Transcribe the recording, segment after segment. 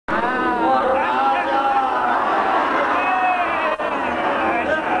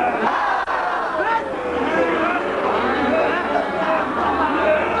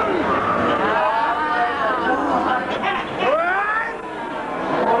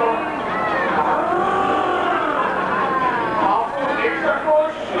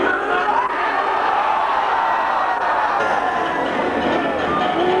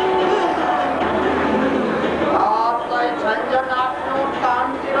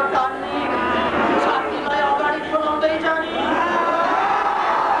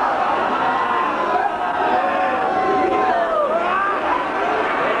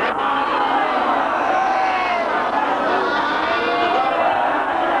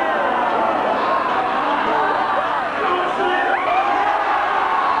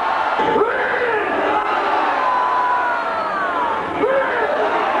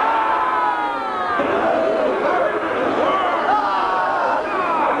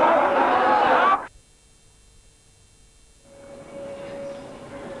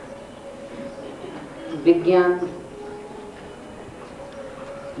विज्ञान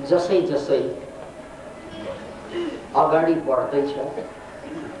जसै जसै अगाडि बढ्दैछ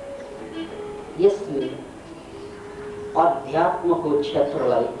यसले अध्यात्मको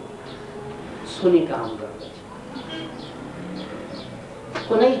क्षेत्रलाई छुने काम गर्दछ।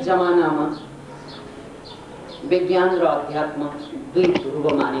 कुनै जमानामा विज्ञान र अध्यात्म दुई ध्रुव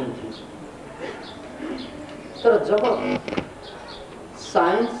मानिन्थे, तर जब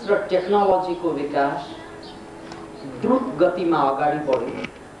साइन्स र टेक्नोलोजीको विकास द्रुत गतिमा अगाडि बढ्यो,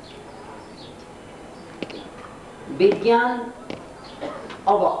 विज्ञान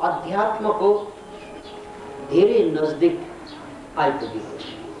अब अध्यात्मको धेरै नजदिक आइपुगेको छ।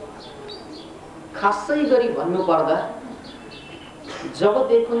 खासै गरी भन्नुपर्दा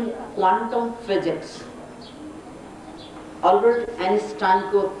जबदेखि quantum physics, Albert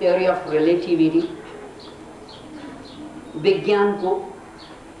आइन्स्टाइनको theory of relativity विज्ञानको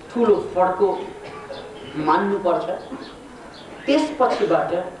ठुलो फड्को मान्नुपर्छ,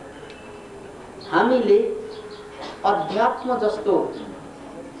 त्यसपछिबाट हामीले अध्यात्म जस्तो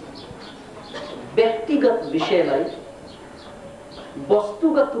व्यक्तिगत विषयलाई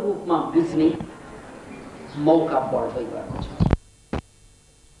वस्तुगत रूपमा बुझ्ने मौका बढ्दै गएको छ।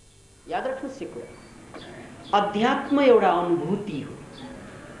 याद राख्नुहोस् यो कुरा, अध्यात्म एउटा अनुभूति हो।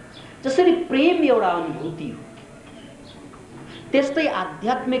 जसरी प्रेम एउटा अनुभूति हो, त्यस्तै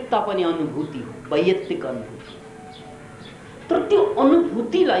आध्यात्मिकता पनि अनुभूति हो, वैयक्तिक अनुभूति। तर त्यो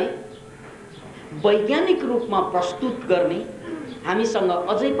अनुभूतिलाई वैज्ञानिक रूपमा प्रस्तुत गर्ने हामीसँग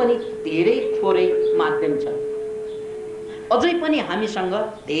अझै पनि धेरै थोरै माध्यम छन्, अझै पनि हामीसँग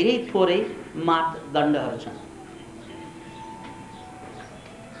धेरै थोरै मापदण्डहरू छन्।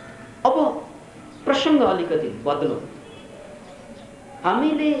 अब प्रसङ्ग अलिकति बदलौँ।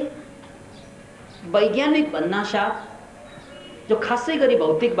 हामीले वैज्ञानिक भन्नासाथ जो खासै गरी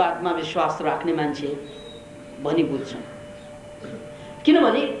भौतिकवादमा विश्वास राख्ने मान्छे भनी बुझ्छन्,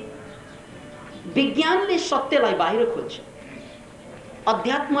 किनभने विज्ञानले सत्यलाई बाहिर खोज्छ,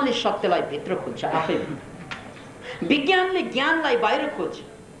 अध्यात्मले सत्यलाई भित्र खोज्छ आफै। विज्ञानले ज्ञानलाई बाहिर खोज्छ,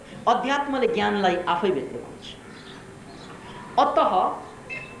 अध्यात्मले ज्ञानलाई आफै भित्र खोज्छ। अतः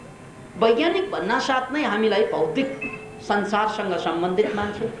वैज्ञानिक भन्नासाथ नै हामीलाई भौतिक संसारसँग सम्बन्धित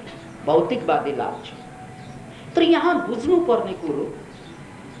मान्छे भौतिकवादी लाग्छ। तर यहाँ बुझ्नुपर्ने कुरो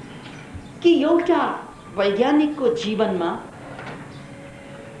कि एउटा वैज्ञानिकको जीवनमा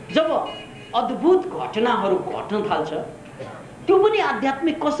जब अद्भुत घटनाहरू घट्न थाल्छ, त्यो पनि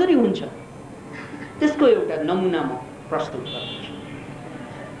आध्यात्मिक कसरी हुन्छ, त्यसको एउटा नमुना म प्रस्तुत गर्छु।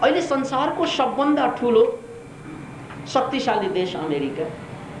 अहिले संसारको सबभन्दा ठुलो शक्तिशाली देश अमेरिका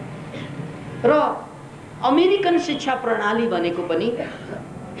र अमेरिकन शिक्षा प्रणाली भनेको पनि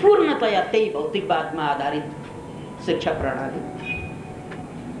पूर्णतया त्यही भौतिकवादमा आधारित शिक्षा प्रणाली।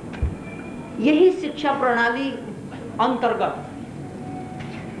 यही शिक्षा प्रणाली अन्तर्गत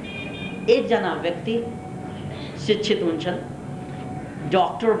एकजना व्यक्ति शिक्षित हुन्छन्,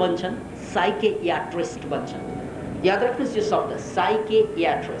 डॉक्टर बन्छन्, साइकियाट्रिस्ट बन्छन्। याद राख्नुहोस् यो शब्द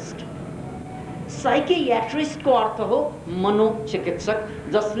साइकियाट्रिस्ट। साइकियाट्रिस्टको अर्थ हो मनोचिकित्सक,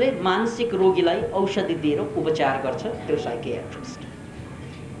 जसले मानसिक रोगीलाई औषधि दिएर उपचार गर्छ, त्यो साइकियाट्रिस्ट।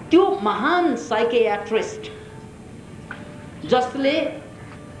 त्यो महान साइकियाट्रिस्ट जसले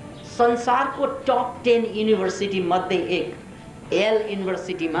संसारको टप 10 युनिभर्सिटी मध्ये एक येल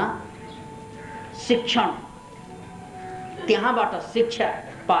युनिभर्सिटीमा शिक्षण, त्यहाँबाट शिक्षा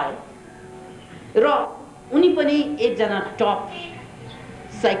पाए र उनी पनि एकजना टप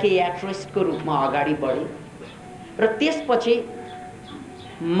साइकियाट्रिस्टको रूपमा अगाडि बढे र त्यसपछि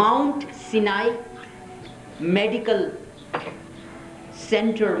माउन्ट सिनाई मेडिकल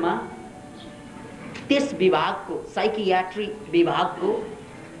सेन्टरमा त्यस विभागको साइकियाट्री विभागको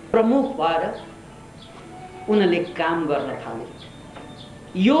प्रमुख भएर उनले काम गर्न थाले।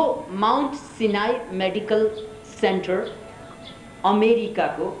 यो माउन्ट सिनाई मेडिकल सेन्टर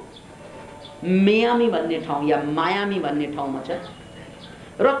अमेरिकाको मियामी भन्ने ठाउँ या मायामी भन्ने ठाउँमा छ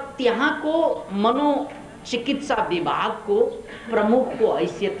र त्यहाँको मनोचिकित्सा विभागको प्रमुखको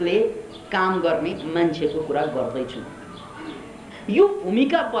हैसियतले काम गर्ने मान्छेको कुरा गर्दैछु। यो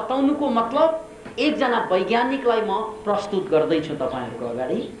भूमिका बताउनुको मतलब एकजना वैज्ञानिकलाई म प्रस्तुत गर्दैछु तपाईहरुको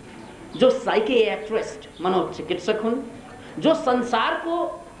अगाडि, जो साइकियाट्रिस्ट मनोचिकित्सक हुन्, जो संसारको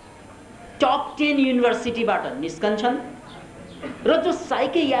टप 10 युनिभर्सिटीबाट निस्कन्छन् र जो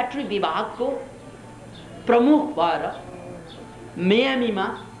साइकियाट्री विभागको प्रमुख भएर मियामीमा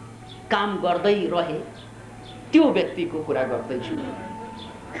काम गर्दै रहे, त्यो व्यक्तिको कुरा गर्दैछु।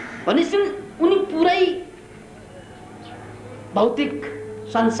 भनेपछि उनी पुरै भौतिक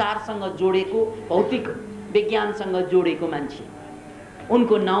संसारसँग जोडेको, भौतिक विज्ञानसँग जोडेको मान्छे।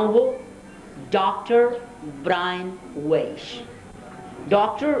 उनको नाम हो डक्टर ब्रायन वेस।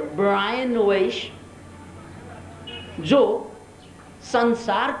 डक्टर ब्रायन वेस जो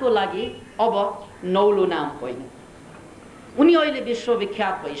संसारको लागि अब नौलो नाम होइन, उनी अहिले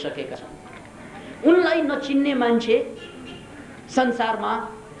विश्वविख्यात भइसकेका छन्। उनलाई नचिन्ने मान्छे संसारमा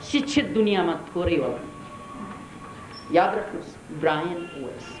शिक्षित दुनियाँमा थोरै होला। याद राख्नुहोस्, ब्रायन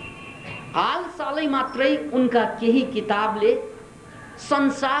वेस। हाल सालै मात्रै उनका केही किताबले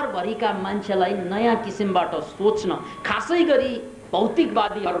संसारभरिका मान्छेलाई नयाँ किसिमबाट सोच्न, खासै गरी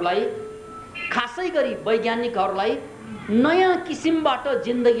भौतिकवादीहरूलाई, खासै गरी वैज्ञानिकहरूलाई नयाँ किसिमबाट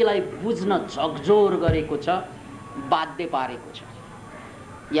जिन्दगीलाई बुझ्न झकझोर गरेको छ, बाध्य पारेको छ।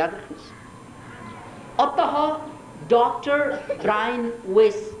 याद राख्नुहोस्। अतः डक्टर ब्रायन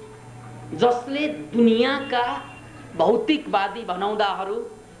वेस, जसले दुनियाँका भौतिकवादी भनाउँदाहरू,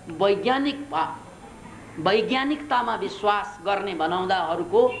 वैज्ञानिकतामा विश्वास गर्ने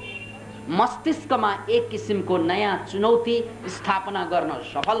भनाउँदाहरूको मस्तिष्कमा एक किसिमको नयाँ चुनौती स्थापना गर्न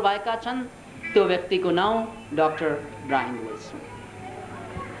सफल भएका छन्, त्यो व्यक्तिको नाउँ डक्टर ब्रायन वेस।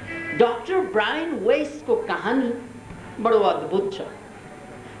 डक्टर ब्रायन वेसको कहानी बडो अद्भुत छ।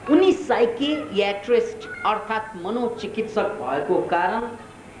 उनी साइकियाट्रिस्ट अर्थात् मनोचिकित्सक भएको कारण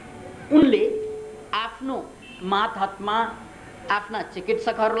उनले आफ्नो मातहतमा आफ्ना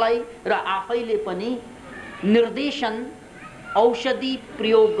चिकित्सकहरूलाई र आफैले पनि निर्देशन, औषधि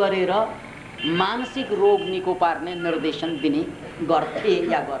प्रयोग गरेर मानसिक रोग निको पार्ने निर्देशन दिने गर्थे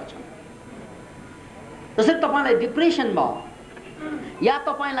या गर्छन्। जसरी तपाईलाई डिप्रेसन भयो, या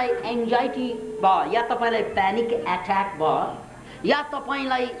तपाईलाई एङ्जाइटी भयो, या तपाईलाई प्यानिक एट्याक भयो, या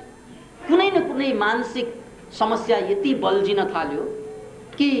तपाईलाई कुनै न कुनै मानसिक समस्या यति बल्झिन थाल्यो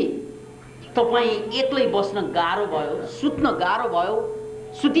कि तपाई एक्लै बस्न गाह्रो भयो, सुत्न गाह्रो भयो,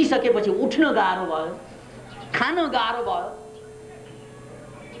 सुतिसकेपछि उठ्न गाह्रो भयो, खान गाह्रो भयो,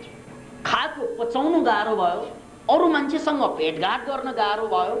 खाएको पचाउनु गाह्रो भयो, अरू मान्छेसँग भेटघाट गर्न गाह्रो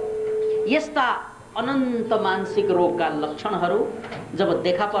भयो, यस्ता अनन्त मानसिक रोगका लक्षणहरू जब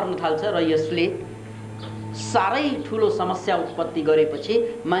देखा पर्न थाल्छ र यसले साह्रै ठुलो समस्या उत्पत्ति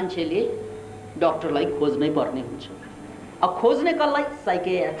गरेपछि मान्छेले डाक्टरलाई खोज्नै पर्ने हुन्छ। अब खोज्ने कसलाई?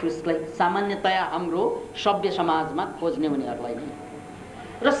 साइकियाट्रिस्टलाई। सामान्यतया हाम्रो सभ्य समाजमा खोज्ने उनीहरूलाई नै।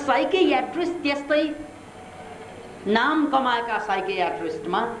 र साइकियाट्रिस्ट त्यस्तै नाम कमाएका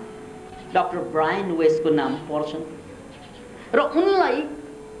साइकियाट्रिस्टमा डक्टर ब्रायन वेसको नाम पर्छन् र उनलाई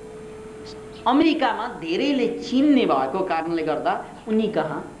अमेरिकामा धेरैले चिन्ने भएको कारणले गर्दा उनी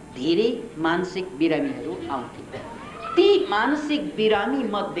कहाँ धेरै मानसिक बिरामीहरू आउँथे। ती मानसिक बिरामी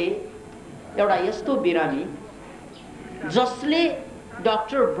मध्ये एउटा यस्तो बिरामी जसले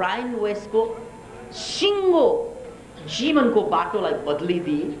डक्टर ब्रायन वेसको सिङ्गो जीवनको बाटोलाई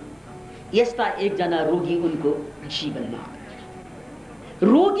बदलिदिए, यस्ता एकजना रोगी उनको जीवनमा।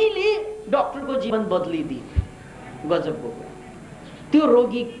 रोगीले डाक्टरको जीवन बदलिदिए, गजबको कुरा। त्यो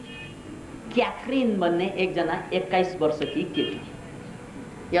रोगी क्याथरिन भन्ने एकजना 21 वर्षकी केटी।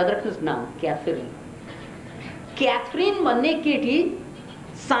 याद राख्नुहोस् नाम, क्याथरिन। क्याथरिन भन्ने केटी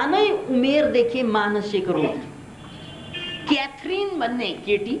सानै उमेरदेखि मानसिक रोगी। क्याथरिन भन्ने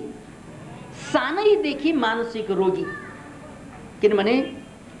केटी सानैदेखि मानसिक रोगी। किनभने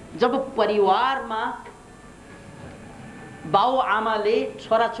जब परिवारमा बाउ आमाले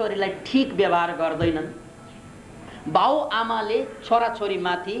छोराछोरीलाई ठीक व्यवहार गर्दैनन्, बाउ आमाले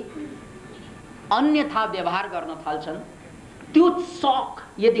छोराछोरीमाथि अन्यथा व्यवहार गर्न थाल्छन्, त्यो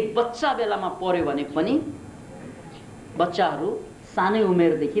शक यदि बच्चा बेलामा पर्यो भने पनि बच्चाहरू सानै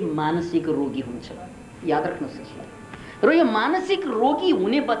उमेरदेखि मानसिक रोगी हुन्छ। याद राख्नुहोस् यसलाई। र यो मानसिक रोगी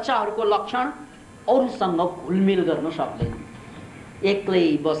हुने बच्चाहरूको लक्षण अरूसँग घुलमिल गर्न सक्दैन,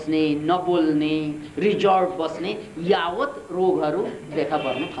 एक्लै बस्ने, नबोल्ने, रिजर्भ बस्ने यावत रोगहरू देखा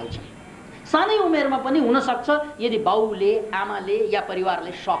पर्न थाल्छन्। सानै उमेरमा पनि हुन सक्छ यदि बाउले, आमाले या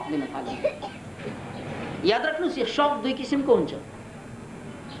परिवारले शक दिन थाले। याद राख्नुहोस्, यो शक दुई किसिमको हुन्छ।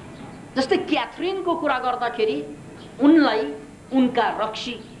 जस्तै क्याथरिनको कुरा गर्दाखेरि उनलाई उनका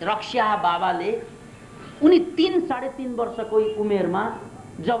रक्षा बाबाले उनी 3-3.5 वर्षको उमेरमा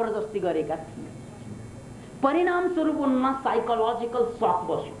जबरजस्ती गरेका थिए। परिणाम स्वरूप उनमा साइकोलोजिकल शक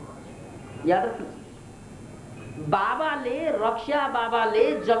बस्यो। याद राख्नुहोस्, रक्षा बाबाले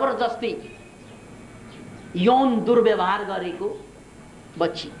जबरजस्ती यौन दुर्व्यवहार गरेको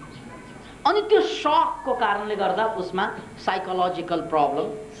बच्ची, अनि त्यो शकको कारणले गर्दा उसमा साइकोलोजिकल प्रब्लम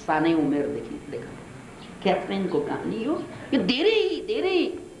सानै उमेरदेखि देखा। क्याथरिनको कहानी यो धेरै धेरै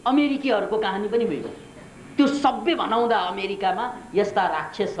अमेरिकीहरूको कहानी पनि भयो। त्यो सभ्य भनाउँदा अमेरिकामा यस्ता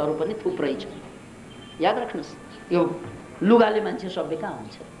राक्षसहरू पनि थुप्रै छन्। याद राख्नुहोस्, यो लुगाले मान्छे सभ्य कहाँ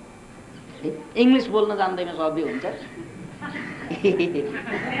हुन्छ? इङ्ग्लिस बोल्न जान्दैन सभ्य हुन्छ?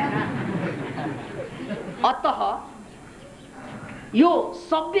 अतः यो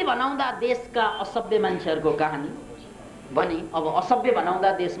सभ्य बनाउँदा देशका असभ्य मान्छेहरूको कहानी भने अब असभ्य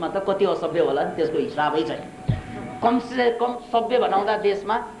बनाउँदा देशमा त कति असभ्य होला नि त्यसको हिसाबै छैन। कमसे कम सभ्य बनाउँदा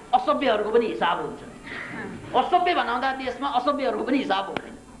देशमा असभ्यहरूको पनि हिसाब हुन्छ, असभ्य बनाउँदा देशमा असभ्यहरूको पनि हिसाब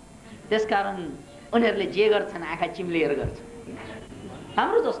हुँदैन। त्यसकारण उनीहरूले जे गर्छन् आँखा चिम्लेर गर्छन्।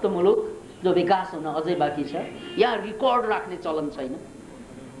 हाम्रो जस्तो मुलुक जो विकास हुन अझै बाँकी छ, यहाँ रिकर्ड राख्ने चलन छैन।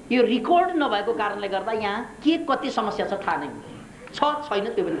 यो रिकर्ड नभएको कारणले गर्दा यहाँ के कति समस्या छ थाहा नै छ छैन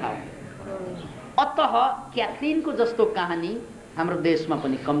त्यो पनि थाहा हुँदैन। अतः क्याथरिनको जस्तो कहानी हाम्रो देशमा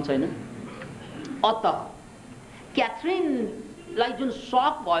पनि कम छैन। अतः क्याथरिनलाई जुन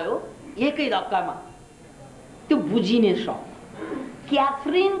सक भयो एकै धक्कामा त्यो बुझिने सक,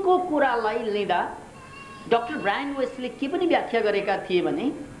 क्याथरिनको कुरालाई लिँदा डाक्टर ब्रायन वेस्टले के पनि व्याख्या गरेका थिए भने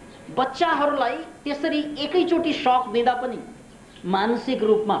बच्चाहरूलाई त्यसरी एकैचोटि सक दिँदा पनि मानसिक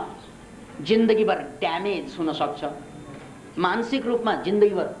रूपमा जिन्दगीभर ड्यामेज हुन सक्छ, मानसिक रूपमा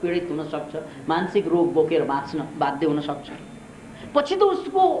जिन्दगीभर पीडित हुन सक्छ, मानसिक रोग बोकेर बाँच्न बाध्य हुन सक्छ। पछि त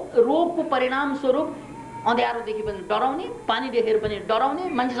उसको रोगको परिणाम स्वरूप अँध्यारोदेखि पनि डराउने, पानी देखेर पनि डराउने,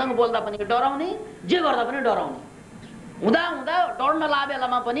 मान्छेसँग बोल्दा पनि डराउने, जे गर्दा पनि डराउने, हुँदा हुँदा डर नला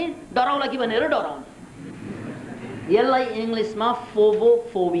बेलामा पनि डराउला कि भनेर डराउने। यसलाई इङ्ग्लिसमा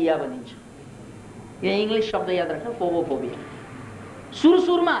फोबोफोबिया भनिन्छ। यो इङ्ग्लिस शब्द याद राख्नु, फोबोफोबिया।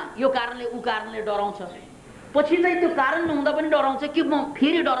 सुरुमा यो कारणले ऊ कारणले डराउँछ, पछि चाहिँ त्यो कारण नहुँदा पनि डराउँछ कि म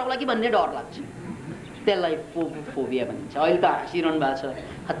फेरि डराउला कि भन्ने डर लाग्छ। त्यसलाई फोबोफोबिया भनिन्छ। अहिले त हाँसिरहनु भएको छ,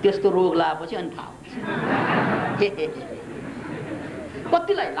 त्यस्तो रोग लागेपछि अनि थाहा हुन्छ।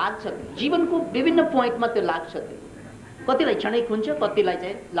 कतिलाई लाग्छ, जीवनको विभिन्न पोइन्टमा त्यो लाग्छ, त्यो कतिलाई क्षणिक हुन्छ, कतिलाई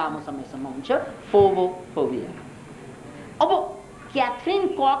चाहिँ लामो समयसम्म हुन्छ। फोबोफोबिया। अब क्याथरिन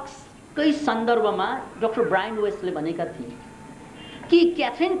कक्सकै सन्दर्भमा डाक्टर ब्रायन वेस्टले भनेका थिए कि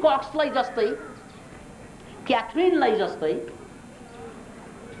क्याथरिनलाई जस्तै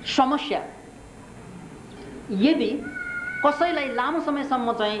समस्या यदि कसैलाई लामो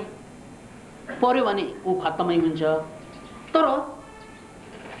समयसम्म चाहिँ पर्यो भने ऊ खत्तमै हुन्छ। तर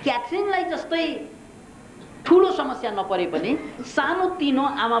क्याथरिनलाई जस्तै ठुलो समस्या नपरे पनि सानोतिनो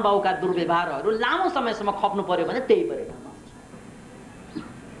आमा बाउका दुर्व्यवहारहरू लामो समयसम्म खप्नु पर्यो भने त्यही परिणाम आउँछ।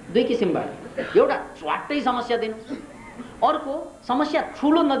 दुई किसिमबाट, एउटा झ्वाट्टै समस्या दिनु, अर्को समस्या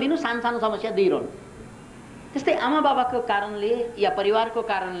ठुलो नदिनु, सानो समस्या दिइरहनु। त्यस्तै आमा बाबाको कारणले या परिवारको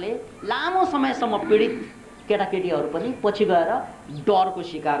कारणले लामो समयसम्म पीडित केटाकेटीहरू पनि पछि गएर डरको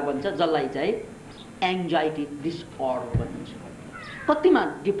शिकार बन्छ, जसलाई चाहिँ एङ्जाइटी डिसअर्डर भनिन्छ। कतिमा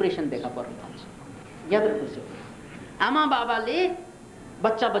डिप्रेसन देखा पर्न थाल्छ। याद राख्नुहोस्, आमा बाबाले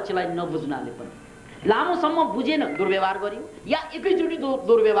बच्चालाई नबुझ्नाले पनि लामोसम्म बुझेन, दुर्व्यवहार गर्यो या एकैचोटि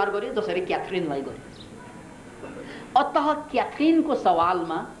दुर्व्यवहार गर्यो, जसरी क्याथरिनलाई गर्यो। अतः क्याथरिनको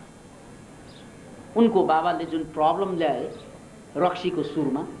सवालमा उनको बाबाले जुन प्रब्लम ल्याए रक्सीको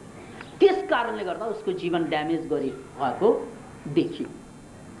सुरमा, त्यस कारणले गर्दा उसको जीवन ड्यामेज भएको देखियो।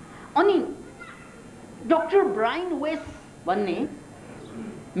 अनि डाक्टर ब्रायन वेस्ट भन्ने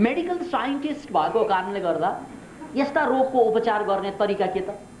मेडिकल साइन्टिस्ट भएको कारणले गर्दा यस्ता रोगको उपचार गर्ने तरिका के त?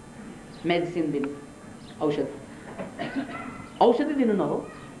 मेडिसिन दिनु, औषधि दिनु न हो।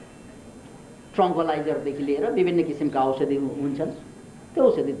 ट्रङ्कोलाइजरदेखि लिएर विभिन्न किसिमका औषधि हुन्छन्, त्यो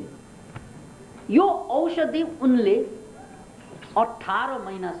औषधि दिनु। यो औषधि उनले 18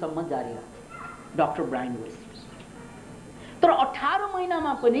 महिनासम्म जारी राखे, डाक्टर ब्रायन वेस्ट। तर 18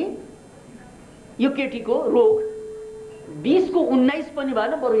 महिनामा पनि यो केटीको रोग 20 को 19 पनि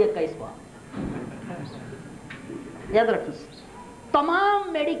भएन, बरु 21 भयो। याद राख्नुहोस्,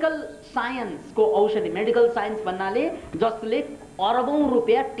 तमाम मेडिकल साइन्सको औषधि, मेडिकल साइन्स भन्नाले जसले अरबौं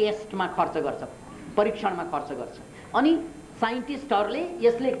रुपियाँ टेस्टमा खर्च गर्छ, परीक्षणमा खर्च गर्छ, अनि साइन्टिस्टहरूले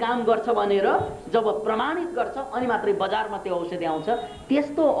यसले काम गर्छ भनेर जब प्रमाणित गर्छ अनि मात्रै बजारमा त्यो औषधि आउँछ।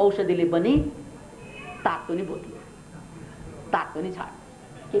 त्यस्तो औषधिले पनि तातो नि बोक्यो, तातो नि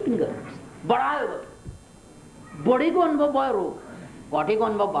छाड्यो, के पनि गर्नुहोस्, बढायो, बढेको अनुभव भयो, रोग घटेको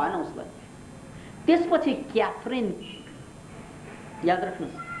अनुभव भएन उसलाई। त्यसपछि क्याथरिन, याद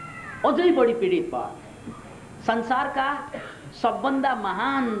राख्नुहोस्, अझै बढी पीडित भयो। संसारका सबभन्दा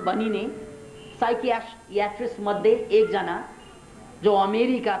महान भनिने साइकियाट्रिस्ट मध्ये एकजना, जो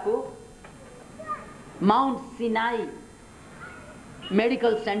अमेरिकाको माउन्ट सिनाई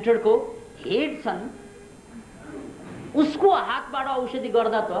मेडिकल सेन्टरको हेड छन्, उसको हातबाट औषधि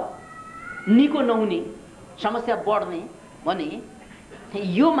गर्दा त निको नहुने, समस्या बढ्ने भने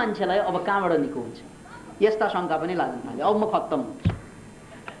यो मान्छेलाई अब कहाँबाट निको हुन्छ? यस्ता शङ्का पनि लाग्न थाल्यो। अब म खत्तम हुन्छु।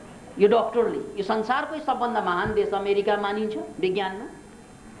 यो डाक्टरले, यो संसारकै सबभन्दा महान देश अमेरिका मानिन्छ विज्ञानमा,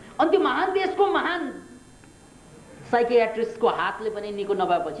 अनि त्यो महान देशको महान साइकियाट्रिस्टको हातले पनि निको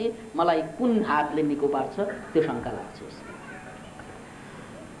नभएपछि मलाई कुन हातले निको पार्छ त्यो शङ्का लाग्छ।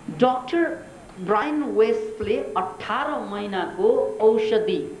 डाक्टर ब्रायन वेस्टले 18 महिनाको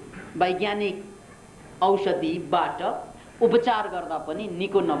औषधि वैज्ञानिक औषधिबाट उपचार गर्दा पनि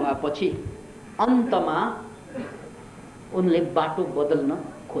निको नभएपछि अन्तमा उनले बाटो बदल्न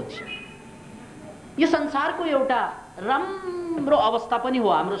खोज्यो। यो संसारको एउटा राम्रो अवस्था पनि हो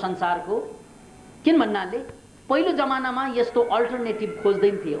हाम्रो संसारको। किन भन्नाले पहिलो जमानामा यस्तो अल्टरनेटिभ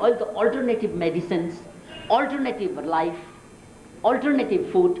खोज्दै थिए। अहिले त alternative medicines, alternative life, alternative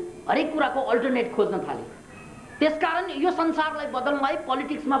food, हरेक कुराको अल्टरनेट खोज्न थाले। त्यसकारण यो संसारलाई बदल्नलाई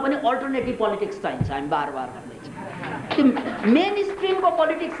पोलिटिक्समा पनि अल्टरनेटिभ पोलिटिक्स चाहिन्छ। हामी बार बार भन्दैछौँ त्यो मेन स्ट्रिमको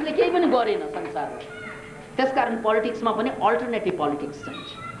पोलिटिक्सले केही पनि गरेन संसारमा। त्यसकारण पोलिटिक्समा पनि अल्टरनेटिभ पोलिटिक्स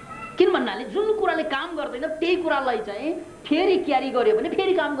चाहिन्छ। किन भन्नाले जुन कुराले काम गर्दैन त्यही कुरालाई चाहिँ फेरि क्यारी गर्यो भने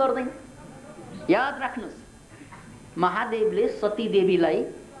फेरि काम गर्दैन। याद राख्नुहोस्, महादेवले सती देवीलाई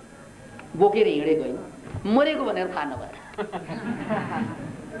बोकेर हिँडेको होइन, मरेको भनेर थाहा नभएर।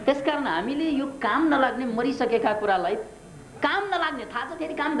 त्यसकारण हामीले यो काम नलाग्ने मरिसकेका कुरालाई काम नलाग्ने थाहा छ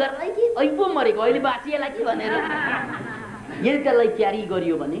फेरि काम गर्नलाई कि अहिले पो मरेको अहिले बाँचिएला कि भनेर यदि त्यसलाई क्यारी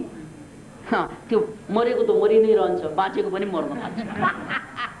गरियो भने त्यो मरेको त मरि नै रहन्छ, बाँचेको पनि मर्न थाल्छ।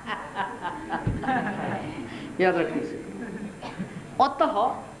 याद राख्नुहोस्। अतः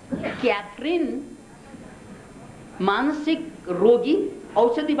क्याथरिन मानसिक रोगी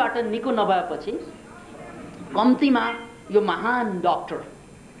औषधिबाट निको नभएपछि कम्तीमा यो महान डाक्टर,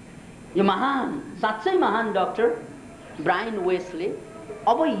 यो महान साँच्चै महान डाक्टर ब्रायन वेस्टले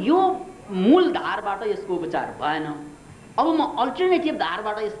अब यो मूल धारबाट यसको उपचार भएन, अब म अल्टरनेटिभ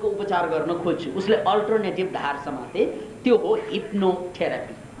धारबाट यसको उपचार गर्न खोज्छु। उसले अल्टरनेटिभ धार समाते, त्यो हो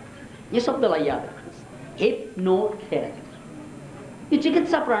हिप्नोथेरापी। यो शब्दलाई याद राख्नुहोस्, हिप्नोथेरापी। यो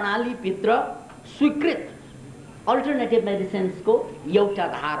चिकित्सा प्रणालीभित्र स्वीकृत अल्टरनेटिभ मेडिसिन्सको एउटा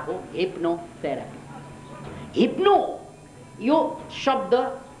धार हो हिप्नोथेरापी। हिप्नो यो शब्द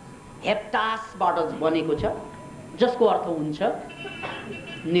हेप्टासबाट बनेको छ, जसको अर्थ हुन्छ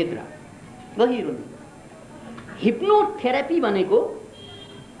निद्रा, गहिरो निद्रा। हिप्नोथेरापी भनेको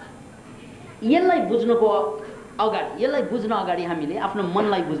यसलाई बुझ्नको अगाडि, यसलाई बुझ्न अगाडि हामीले आफ्नो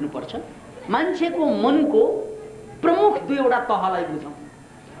मनलाई बुझ्नुपर्छ। मान्छेको मनको प्रमुख दुईवटा तहलाई बुझौँ।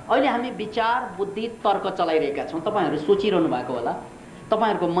 अहिले हामी विचार, बुद्धि, तर्क चलाइरहेका छौँ। तपाईँहरू सोचिरहनु भएको होला,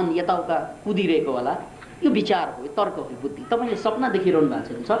 तपाईँहरूको मन यताउता कुदिरहेको होला। यो विचार हो, तर्क हो, बुद्धि। तपाईँले सपना देखिरहनु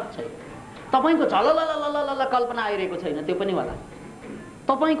भएको छैन, तपाईँको झलललललल कल्पना आइरहेको छैन, त्यो पनि होला।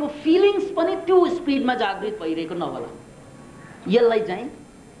 तपाईँको फिलिङ्स पनि त्यो स्पिडमा जागृत भइरहेको नहोला। यसलाई चाहिँ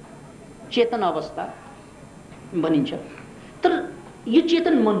चेतन अवस्था भनिन्छ। तर यो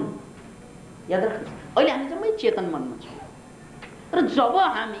चेतन मन, याद राख्नुहोस्, अहिले हामी जम्मै चेतन मनमा छौँ। र जब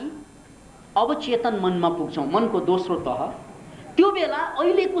हामी अवचेतन मनमा पुग्छौँ, मनको दोस्रो तह, त्यो बेला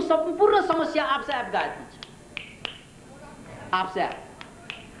अहिलेको सम्पूर्ण समस्या आपसे आप गायब हुन्छ। आपसे आप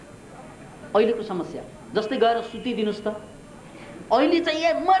अहिलेको समस्या जस्तै गएर सुतिदिनुहोस् त। अहिले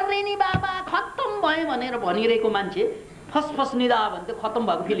चाहिँ मर्ने नि बाबा, खत्तम भयो भनेर भनिरहेको मान्छे फसफस निदा भने त खत्तम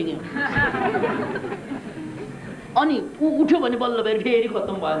भएको फिलिङ हो। अनि उठ्यो भने बल्ल फेरि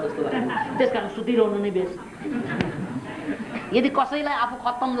खत्तम भयो जस्तो लाग्छ। त्यसकारण सुतिरहनु नै बेस्ट। यदि कसैलाई आफू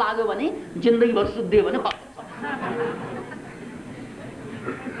खत्तम लाग्यो भने जिन्दगीभर सुत्दियो भने खत्तम।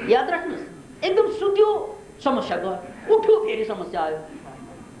 याद राख्नुहोस्, एकदम सुत्यो समस्या गयो, उठ्यो फेरि समस्या आयो,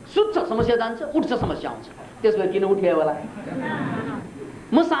 सुत्छ समस्या जान्छ, उठ्छ समस्या आउँछ। त्यसो भए किन उठ्यो होला?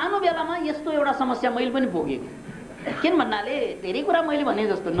 म सानो बेलामा यस्तो एउटा समस्या मैले पनि भोगेको। किन भन्नाले धेरै कुरा मैले भने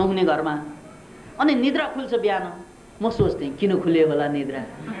जस्तो नहुने घरमा, अनि निद्रा खुल्छ बिहान, म सोच्थेँ किन खुल्यो होला निद्रा।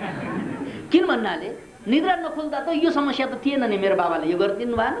 किन भन्नाले निद्रा नखुल्दा त यो समस्या त थिएन नि। मेरो बाबाले यो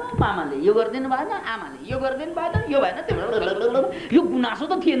गरिदिनु भएन, मामाले यो गरिदिनु भएन, आमाले यो गरिदिनु भएन, यो भएन, त्यो यो गुनासो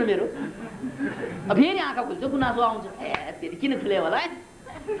त थिएन मेरो। फेरि आँखा खुल्छ, गुनासो आउँछ, ए फेरि किन खुल्यो होला।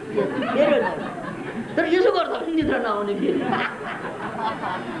 तर यसो गर्दा पनि निद्रा नआउने फेरि।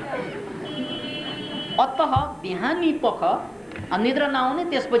 अतः बिहानी पख निद्रा नआउने,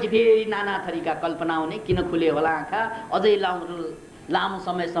 त्यसपछि फेरि नाना थरीका कल्पना आउने, किन खुल्यो होला आँखा, अझै लामो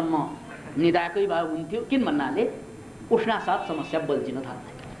समयसम्म निदाएकै भए हुन्थ्यो। किन भन्नाले उठ्ना साथ समस्या बल्झिन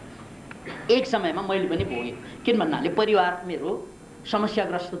थाल्थ्यो। एक समयमा मैले पनि भोगेँ। किन भन्नाले परिवार मेरो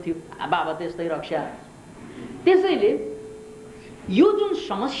समस्याग्रस्त थियो, बाबा त्यस्तै रक्षा। त्यसैले यो जुन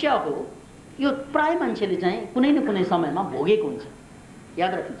समस्या हो यो प्राय मान्छेले चाहिँ कुनै न कुनै समयमा भोगेको हुन्छ।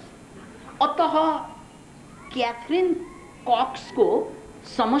 याद राख्नुहोस्। अतः क्याथरिन कक्सको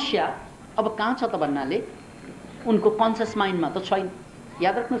समस्या अब कहाँ छ त भन्नाले उनको कन्सियस माइन्डमा त छैन।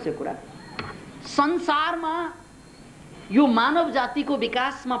 याद राख्नुहोस् यो कुरा। संसारमा यो मानव जातिको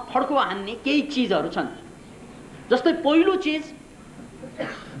विकासमा फड्को हान्ने केही चिजहरू छन्। जस्तै पहिलो चीज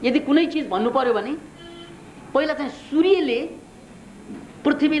यदि कुनै चीज भन्नु पर्यो भने पहिला चाहिँ सूर्यले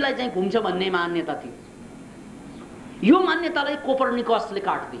पृथ्वीलाई चाहिँ घुम्छ भन्ने मान्यता थियो। यो मान्यतालाई कोपर्निकसले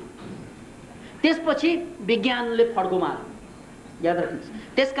काट्दिए। त्यसपछि विज्ञानले फड्को मार्यो। याद राख्नुहोस्,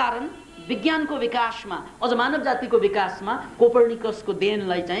 त्यसकारण विज्ञानको विकासमा अझ मानव जातिको विकासमा कोपर्निकसको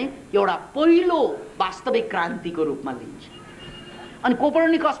देनलाई चाहिँ एउटा पहिलो वास्तविक क्रान्तिको रूपमा लिइन्छ। अनि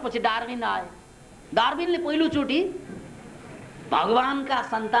कोपर्निकस पछि डार्विन आए। डार्विनले पहिलोचोटि भगवानका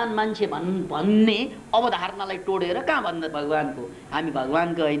सन्तान मान्छे भन्ने अवधारणालाई तोडेर कहाँ भन्दा भगवानको, हामी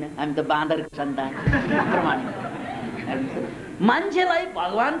भगवानको होइन, हामी त बाँदरको सन्तान प्रमाणित। मान्छेलाई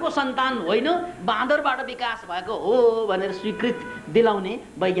भगवानको सन्तान होइन बाँदरबाट विकास भएको हो भनेर स्वीकृत दिलाउने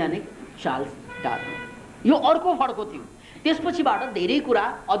वैज्ञानिक चार्ल्स डार्विन। यो अर्को फड्को थियो। त्यसपछिबाट धेरै कुरा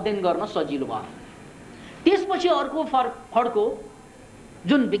अध्ययन गर्न सजिलो भयो। त्यसपछि अर्को फड्को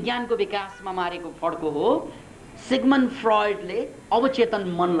जुन विज्ञानको विकासमा मारेको फड्को हो, सिगमन्ड फ्रॉइडले अवचेतन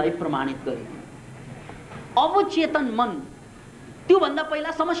मनलाई प्रमाणित गरे। अवचेतन मन, त्योभन्दा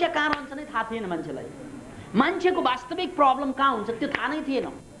पहिला समस्या कहाँ रहन्छ नै थाहा थिएन मान्छेलाई। मान्छेको वास्तविक प्रब्लम कहाँ हुन्छ त्यो थाहा नै थिएन।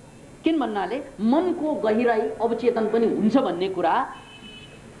 किन भन्नाले मनको गहिराई अवचेतन पनि हुन्छ भन्ने कुरा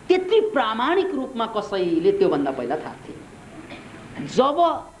त्यति प्रामाणिक रूपमा कसैले त्योभन्दा पहिला थाहा थिएन। जब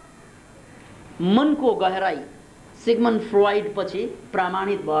मनको गहराई सिगमन्ड फ्रॉइड पछि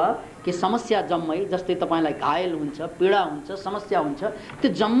प्रमाणित भयो कि समस्या जम्मै, जस्तै तपाईलाई घायल हुन्छ, पीडा हुन्छ, समस्या हुन्छ, त्यो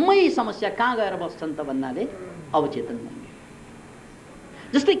जम्मै समस्या कहाँ गएर बस्छन् त भन्नाले अवचेतन मन।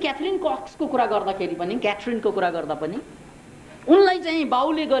 जस्तै क्याथरिन कक्सको कुरा गर्दाखेरि पनि, क्याथरिनको कुरा गर्दा पनि उनलाई चाहिँ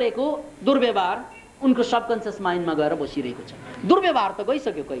बाउले गरेको दुर्व्यवहार उनको सबकन्सियस माइन्डमा गएर बसिरहेको छ। दुर्व्यवहार त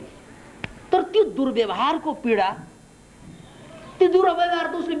गइसक्यो कहिले, तर त्यो दुर्व्यवहारको पीडा, त्यो दुर्व्यवहार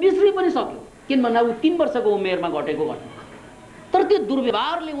त उसले बिर्सि पनि सक्यो। किन भन्दा ऊ 3 वर्षको उमेरमा घटेको घटना, तर त्यो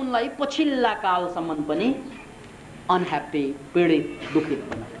दुर्व्यवहारले उनलाई पछिल्ला कालसम्म पनि अनह्याप्पी, पीडित, दुखित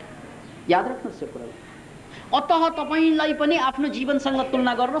बनायो। याद राख्नुहोस् यो कुरा। अतः तपाईलाई पनि आफ्नो जीवनसँग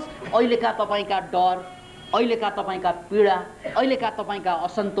तुलना गर्नुहोस्। अहिलेका तपाईका डर, अहिलेका तपाईका पीडा, अहिलेका तपाईका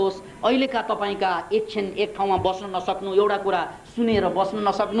असन्तोष, अहिलेका तपाईका एकछिन एक ठाउँमा बस्न नसक्नु, एउटा कुरा सुनेर बस्न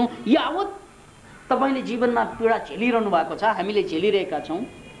नसक्नु, यावत तपाईले जीवनमा पीडा झेलिरहनु भएको छ, हामीले झेलिरहेका छौँ,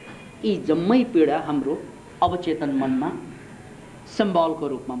 यी जम्मै पीडा हाम्रो अवचेतन मनमा सिम्बलको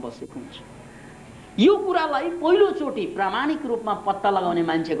रूपमा बसेको हुन्छ। यो कुरालाई पहिलोचोटि प्रामाणिक रूपमा पत्ता लगाउने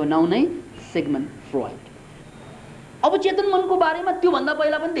मान्छेको नाउँ नै सिगमन्ड फ्रॉइड। अवचेतन मनको बारेमा त्योभन्दा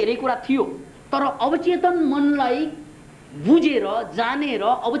पहिला पनि धेरै कुरा थियो, तर अवचेतन मनलाई बुझेर जानेर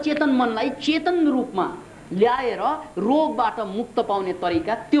अवचेतन मनलाई चेतन रूपमा ल्याएर रोगबाट मुक्त पाउने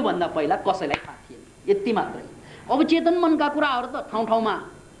तरिका त्योभन्दा पहिला कसैलाई थाहा थिएन। यति मात्रै। अवचेतन मनका कुराहरू त ठाउँ ठाउँमा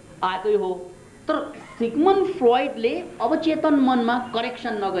आएकै हो, तर सिगमन्ड फ्रॉइडले अवचेतन मनमा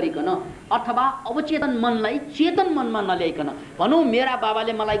करेक्सन नगरिकन अथवा अवचेतन मनलाई चेतन मनमा नल्याइकन, भनौँ मेरा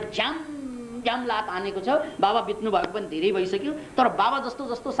बाबाले मलाई जाम लात हानेको छ, बाबा बित्नु भएको पनि धेरै भइसक्यो, तर बाबा जस्तो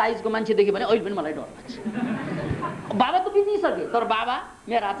जस्तो साइजको मान्छे देख्यो भने अहिले पनि मलाई डर लाग्छ। बाबा त बितिसके, तर बाबा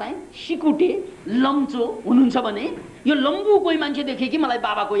मेरा चाहिँ सिकुटे लम्चो हुनुहुन्छ भने यो लम्बु कोही मान्छे देखे कि मलाई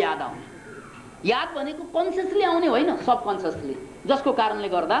बाबाको याद आउने। याद भनेको कन्सियसली आउने होइन, सबकन्सियसली, जसको कारणले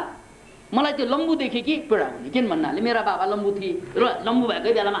गर्दा मलाई त्यो लम्बु देखे कि पीडा हुने। किन भन्नाले मेरा बाबा लम्बु थिए र लम्बु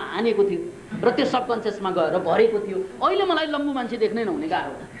भएकै बेलामा हानेको थियो र त्यो सबकन्सियसमा गएर भरेको थियो। अहिले मलाई लम्बु मान्छे देख्नै नहुने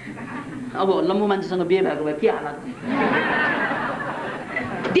गाह्रो। अब लम्बु मान्छेसँग बिहे भएको भए के हालत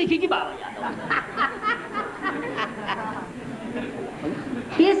देखे कि बाबा याद आउँछ।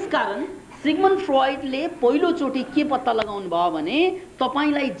 त्यसकारण सिगमन्ड फ्रॉइडले पहिलोचोटि के पत्ता लगाउनु भयो भने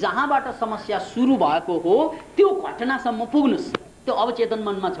तपाईलाई जहाँबाट समस्या सुरु भएको हो त्यो घटनासम्म पुग्नुस्। त्यो अवचेतन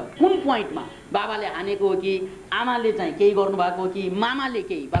मनमा छ। कुन पोइन्टमा बाबाले हानेको हो कि आमाले चाहिँ केही गर्नु भएको हो कि मामाले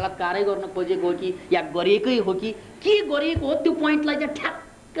केही बलात्कारै गर्न खोजेको हो कि या गरेकै हो कि के गरेको हो, त्यो पोइन्टलाई चाहिँ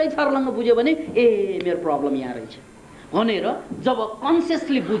ठ्याक्कै छर्लङ्ग बुझ्यो भने ए मेरो प्रब्लम यहाँ रहेछ भनेर जब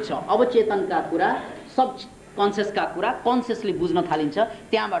कन्सियसली बुझ्छ, अवचेतनका कुरा, सब कन्सियसका कुरा कन्सियसली बुझ्न थालिन्छ,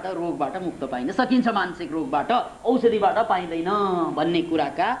 त्यहाँबाट रोगबाट मुक्त पाइन सकिन्छ। मानसिक रोगबाट औषधिबाट पाइँदैन भन्ने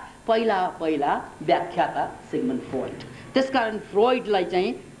कुराका पहिला पहिला व्याख्याता सिगमन्ड फ्रॉइड। त्यसकारण फ्रॉइडलाई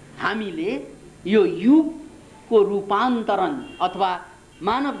चाहिँ हामीले यो युगको रूपान्तरण अथवा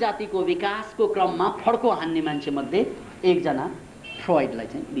मानव जातिको विकासको क्रममा फड्को हान्ने मान्छे मध्ये एकजना फ्रॉइडलाई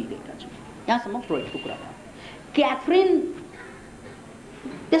चाहिँ लिइरहेका छौँ। यहाँसम्म फ्रॉइडको कुरा भयो। क्याथरिन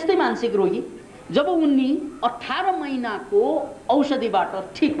त्यस्तै मानसिक रोगी, जब उनी 18 महिनाको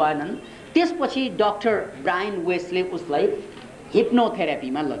औषधिबाट ठिक भएनन्, त्यसपछि डाक्टर ब्रायन वेस्टले उसलाई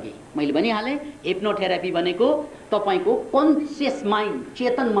हिप्नोथेरापीमा लगे। मैले भनिहालेँ हिप्नोथेरापी भनेको तपाईको कन्सियस माइन्ड,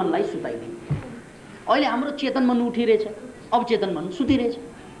 चेतन मनलाई सुताइदिने। अहिले हाम्रो चेतन मन उठिरहेछ, अवचेतन मन सुतिरहेछ।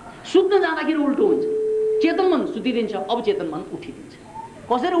 सुत्न जाँदाखेरि उल्टो हुन्छ। चेतन मन सुतिदिन्छ, अवचेतन मन उठिदिन्छ।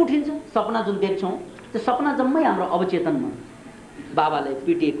 कसरी उठिन्छ? सपना जुन देख्छौँ त्यो सपना जम्मै हाम्रो अवचेतन मन। बाबाले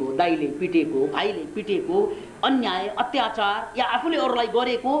पिटेको, दाइले पिटेको, भाइले पिटेको, अन्याय अत्याचार या आफूले अरूलाई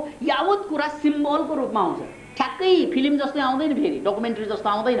गरेको यावत कुरा सिम्बलको रूपमा आउँछ। ठ्याक्कै फिल्म जस्तो आउँदैन, फेरि डकुमेन्ट्री जस्तो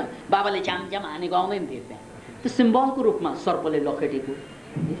आउँदैन, बाबाले च्याम हानेको आउँदैन फेरि त्यहाँ। त्यो सिम्बलको रूपमा सर्पले लखेटेको,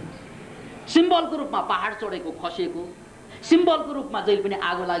 सिम्बलको रूपमा पहाड चढेको खसेको, सिम्बलको रूपमा जहिले पनि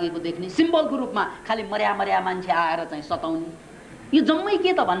आगो लागेको देख्ने, सिम्बलको रूपमा खालि मर्या मान्छे आएर चाहिँ सताउने, यो जम्मै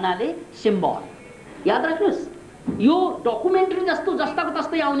के त भन्नाले सिम्बल। याद राख्नुहोस्, यो डकुमेन्ट्री जस्तो जस्ताको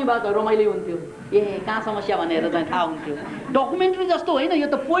तस्तै आउने भए त रमाइलो हुन्थ्यो, ए कहाँ समस्या भनेर चाहिँ थाहा हुन्थ्यो। डकुमेन्ट्री जस्तो होइन, यो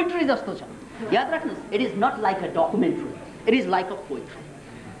त पोइट्री जस्तो छ। याद राख्नुहोस्, it is not like a documentary, it is like a poetry.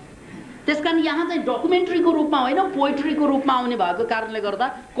 त्यसकारण यहाँ चाहिँ डकुमेन्ट्रीको रूपमा होइन, पोइट्रीको रूपमा आउने भएको कारणले गर्दा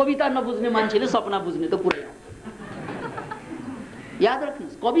कविता नबुझ्ने मान्छेले सपना बुझ्ने त कुरै हो। याद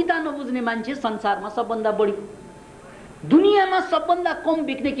राख्नुहोस्, कविता नबुझ्ने मान्छे संसारमा सबभन्दा बढी, दुनियाँमा सबभन्दा कम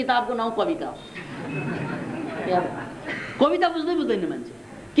बिक्ने किताबको नाउँ कविता हो। कविता बुझ्दैन मान्छे,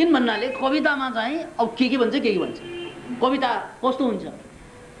 किन भन्नाले कवितामा चाहिँ अब के भन्छ के भन्छ। कविता कस्तो हुन्छ?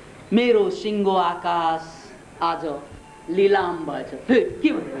 मेरो सिङ्गो आकाश आज लिलाम भएछ, के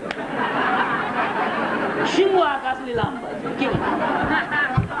भन्छ? सिङ्गो आकाश लिलाम भएछ, के भन्छ?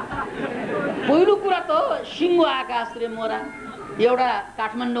 पहिलो कुरा त सिङ्गो आकाश रे मोरा, एउटा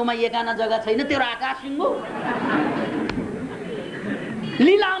काठमाडौँमा एकाना जग्गा छैन तेरो आकाश सिङ्गो?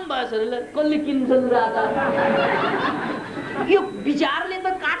 लिलाम भएछ रे, कसले किन्छन् र आकाश? यो विचारले त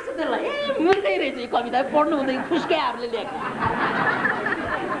काट्छ त्यसलाई। ए मूर्खै रहेछ यो कविता, पढ्नु हुँदैन, फुस्क्याहरूले लेखेको।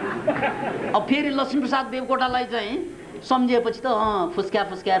 अब फेरि लक्ष्मीप्रसाद देवकोटालाई चाहिँ सम्झिएपछि त फुस्क्या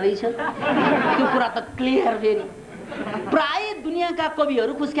रहेछ, त्यो कुरा त क्लियर। फेरि प्राय दुनियाँका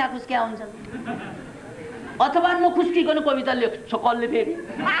कविहरू फुस्क्या हुन्छन्, अथवा नखुस्किकन कविता लेख्छ कसले। फेरि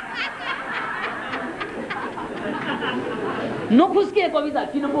नखुस्के कविता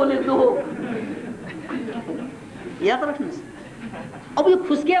किन बोलेको हो? याद राख्नुहोस्, अब यो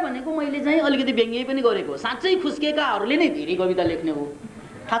खुस्किया भनेको मैले चाहिँ अलिकति व्यङ्ग्य पनि गरेको। साँच्चै खुस्केकाहरूले नै धेरै कविता लेख्ने हो।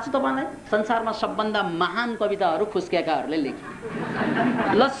 थाहा छ तपाईँलाई, संसारमा सबभन्दा महान कविताहरू खुस्केकाहरूले लेखे।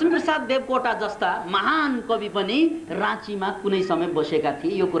 लक्ष्मीप्रसाद देवकोटा जस्ता महान कवि पनि राँचीमा कुनै समय बसेका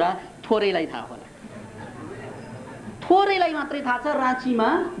थिए, यो कुरा थोरैलाई थाहा होला। थोरैलाई मात्रै थाहा छ राँचीमा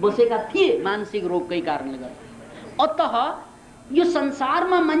बसेका थिए मानसिक रोगकै कारणले गर्दा। अतः यो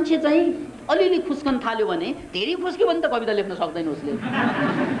संसारमा मान्छे चाहिँ अलिअलि खुस्कन थाल्यो भने, धेरै खुस्क्यो भने त कविता लेख्न सक्दैन उसले,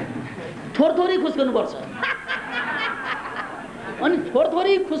 थोरै खुस्कनुपर्छ। अनि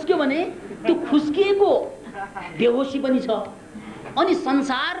थोरै खुस्क्यो भने त्यो खुस्किएको बेहोसी पनि छ, अनि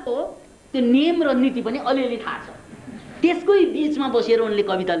संसारको त्यो नियम र नीति पनि अलिअलि थाहा छ। त्यसकै बिचमा बसेर उनले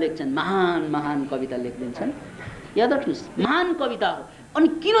कविता लेख्छन्, महान कविता लेखिदिन्छन्। याद राख्नुहोस्, महान कविताहरू। अनि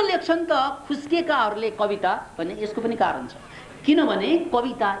किन लेख्छन् त खुस्केकाहरूले कविता भने? यसको पनि कारण छ। किनभने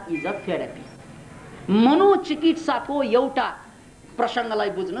कविता इज अ थेरापी। मनोचिकित्साको एउटा प्रसङ्गलाई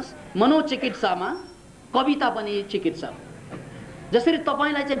बुझ्नुहोस्, मनोचिकित्सामा कविता पनि चिकित्सा हो। जसरी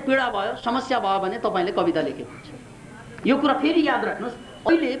तपाईँलाई चाहिँ पीडा भयो, समस्या भयो भने तपाईँले कविता लेखेको हुन्छ। यो कुरा फेरि याद राख्नुहोस्,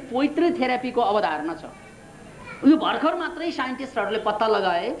 अहिले पोइट्री थेरापीको अवधारणा छ। यो भर्खर मात्रै साइन्टिस्टहरूले पत्ता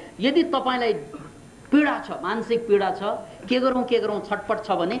लगाए, यदि तपाईँलाई पीडा छ, मानसिक पीडा छ, के गरौँ छटपट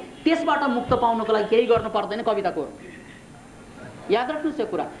छ भने त्यसबाट मुक्त पाउनको लागि केही गर्नु पर्दैन, कविता कोर्नु। याद राख्नुहोस् यो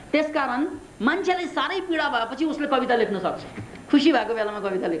कुरा। त्यसकारण मान्छेलाई साह्रै पीडा भएपछि उसले कविता लेख्न सक्छ, खुसी भएको बेलामा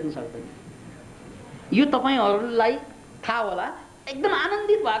कविता लेख्न सक्दैन। यो तपाईँहरूलाई थाहा होला, एकदम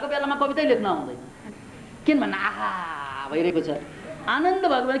आनन्दित भएको बेलामा कवितै लेख्न आउँदैन। किनभने आहा भइरहेको छ, आनन्द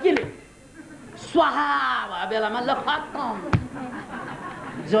भएको बेला के लेख्ने? स्वाहा भएको बेलामा ल खत्तम,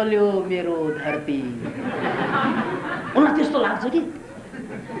 जल्यो मेरो धरती। उनीलाई त्यस्तो लाग्छ कि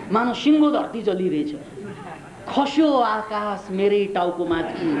मानव सिङ्गो धरती जलिरहेछ, खस्यो आकाश मेरै टाउको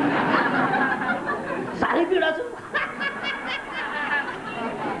माथि, साह्रै पीडा छ।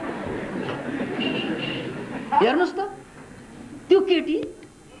 हेर्नुहोस् त, त्यो केटी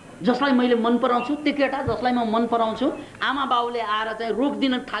जसलाई मैले मन पराउँछु, त्यो केटा जसलाई म मन पराउँछु, आमा बाउले आएर चाहिँ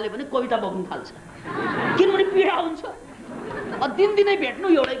रोकिदिन थाल्यो भने कविता बग्नु थाल्छ। किनभने पीडा हुन्छ। दिनदिनै भेट्नु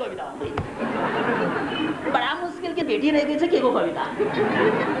एउटै कविता हुँदैन, बडा मुस्किल के भेटिरहेको छ, के को कविता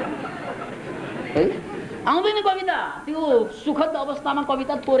है? आउँदैन कविता। त्यो सुखद अवस्थामा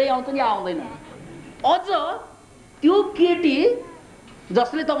कविता थोरै आउँछ या आउँदैन। अझ त्यो केटी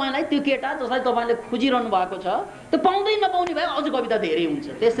जसले तपाईँलाई, त्यो केटा जसलाई तपाईँले खोजिरहनु भएको छ, त्यो पाउँदै नपाउने भए अझ कविता धेरै हुन्छ।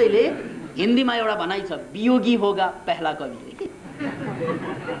 त्यसैले हिन्दीमा एउटा भनाइ छ, वियोगी होगा पहला कवि।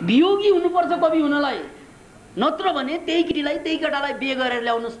 वियोगी हुनुपर्छ कवि हुनलाई, नत्र भने त्यही केटीलाई त्यही केटालाई बिहे गरेर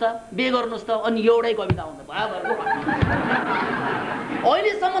ल्याउनुहोस् त, बिहे गर्नुहोस् त, अनि एउटै कविता आउँछ भयो।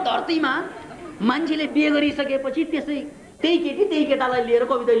 अहिलेसम्म धरतीमा मान्छेले बिहे गरिसकेपछि त्यसै त्यही केटी त्यही केटालाई लिएर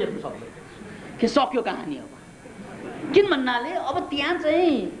कविता लेख्न सक्दैन के सक्यो कहानी अब किन भन्नाले अब त्यहाँ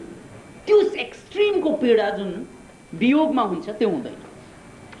चाहिँ त्यो एक्सट्रिमको पीडा जुन वियोगमा हुन्छ त्यो हुँदैन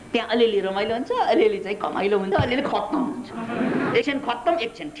त्यहाँ अलिअलि रमाइलो हुन्छ अलिअलि चाहिँ कमाइलो हुन्छ अलिअलि खत्तम हुन्छ एकछिन खत्तम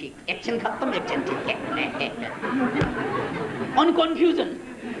एकछिन ठिक एकछिन खत्तम एकछिन ठिक अनि कन्फ्युजन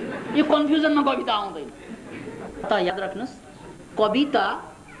यो कन्फ्युजनमा कविता आउँदैन त याद राख्नुहोस् कविता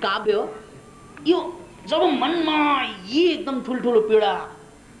काव्य यो जब मनमा यी एकदम ठुल्ठुलो पीडा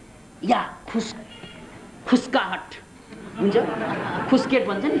या खुस्काहट हुन्छ खुस्केट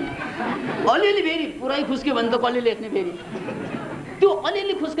भन्छ नि अलिअलि फेरि पुरै खुस्क्यो भने त कसले लेख्ने फेरि त्यो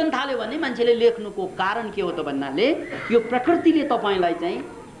अलिअलि खुस्कन थाल्यो भने मान्छेले लेख्नुको कारण के हो त भन्नाले यो प्रकृतिले तपाईलाई चाहिँ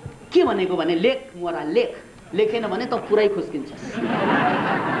के भनेको भने लेख मोरा लेख लेखेन भने त पुरै खुस्किन्छस्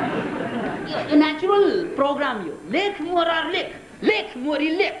यो नेचुरल प्रोग्राम यो लेख मोरा लेख लेख मोरी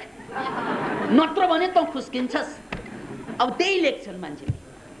लेख नत्र भने त खुस्किन्छस् अब त्यही लेख्छन् मान्छेले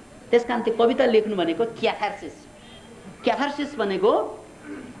त्यसकारण त्यो कविता लेख्नु भनेको क्याथार्सिस भनेको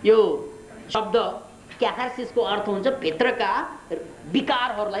यो शब्द क्याथार्सिसको अर्थ हुन्छ भित्रका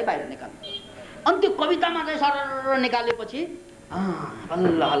विकारहरूलाई बाहिर निकाल्नु अनि त्यो कवितामा चाहिँ सरर निकालेपछि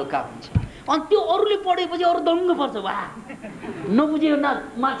बल्ल हल्का हुन्छ अनि त्यो अरूले पढेपछि अरू दङ्ग पर्छ वाह नबुझ्यो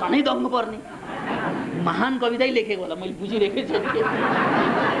मा झनै दङ्ग पर्ने महान कवितै लेखेको होला मैले बुझिरहेको छु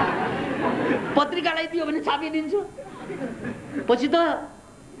पत्रिकालाई दियो भने छापिदिन्छु पछि त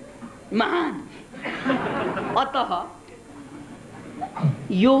महान अतः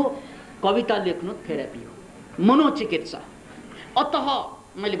यो कविता लेख्नु थेरापी हो मनोचिकित्सा अतः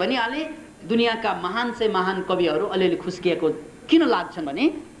मैले भनिहालेँ दुनियाँका महान से महान कविहरू अलिअलि खुस्किएको किन लाग्छन् भने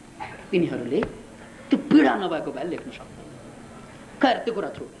तिनीहरूले त्यो पीडा नभएको भए लेख्न सक्दैन खैर त्यो कुरा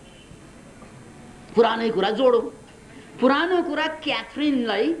छोड पुरानै कुरा जोडो पुरानो कुरा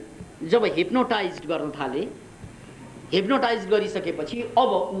क्याथरिनलाई जब हिप्नोटाइज गर्न थाले हिप्नोटाइज गरिसकेपछि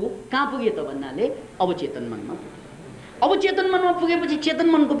अब ऊ कहाँ पुग्यो त भन्नाले अवचेतन मनमा अवचेतन मनमा पुगेपछि चेतन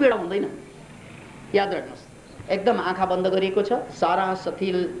मनको पीडा हुँदैन याद राख्नुहोस् एकदम आँखा बन्द गरिएको छ सारा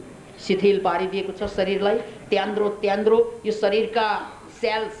शिथिल पारिदिएको छ शरीरलाई त्यान्द्रो यो शरीरका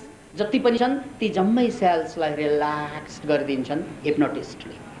सेल्स जति पनि छन् ती जम्मै सेल्सलाई रिल्याक्स गरिदिन्छन्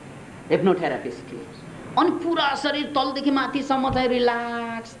हिप्नोटिस्टले हिप्नोथेरापिस्टले अनि पुरा शरीर तलदेखि माथिसम्म चाहिँ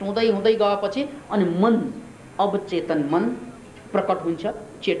रिल्याक्स हुँदै हुँदै गएपछि अनि मन अवचेतन मन प्रकट हुन्छ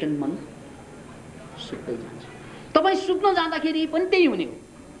चेतन मन सुत्दै जान्छ तपाईँ सुत्न जाँदाखेरि पनि त्यही हुने हो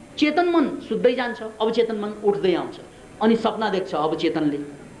चेतन मन सुत्दै जान्छ अवचेतन मन उठ्दै आउँछ अनि सपना देख्छ अवचेतनले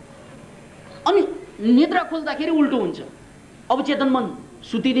अनि निद्रा खोल्दाखेरि उल्टो हुन्छ अवचेतन मन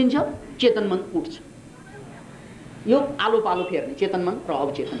सुतिदिन्छ चेतन मन उठ्छ यो आलो पालो फेर्ने चेतन मन र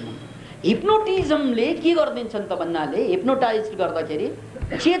अवचेतन मन हिप्नोटिजमले के गर्दिन्छन् त भन्नाले हिप्नोटाइज गर्दाखेरि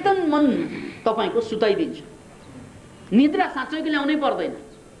चेतन मन तपाईको सुताइदिन्छ निद्रा साँच्चैको ल्याउनै पर्दैन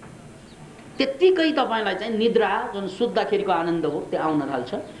त्यत्तिकै तपाईलाई चाहिँ निद्रा जुन सुत्दाखेरिको आनन्द हो त्यो आउन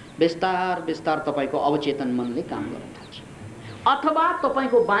थाल्छ बिस्तार बिस्तार तपाईको अवचेतन मनले काम गर्न थाल्छ अथवा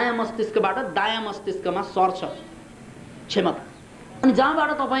तपाईको बायाँ मस्तिष्कबाट दायाँ मस्तिष्कमा सर्छ क्षमता अनि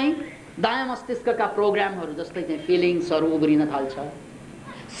जहाँबाट तपाईँ दायाँ मस्तिष्कका प्रोग्रामहरू जस्तै चाहिँ फिलिङ्सहरू उब्रिन थाल्छ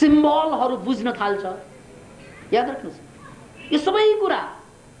सिम्बलहरू बुझ्न थाल्छ याद राख्नुहोस् यो सबै कुरा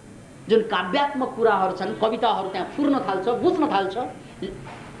जुन काव्यात्मक कुराहरू छन् कविताहरू त्यहाँ फुर्न थाल्छ बुझ्न थाल्छ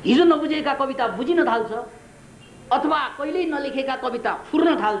हिजो नबुझेका कविता बुझिन थाल्छ अथवा कहिल्यै नलेखेका कविता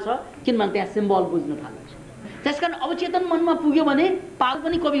फुर्न थाल्छ किनभने त्यहाँ सिम्बल बुझ्न थाल्छ त्यसकारण अवचेतन मनमा पुग्यो भने पाल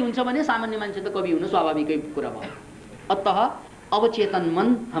पनि कवि हुन्छ भने सामान्य मान्छे त कवि हुनु स्वाभाविकै कुरा भयो अतः अवचेतन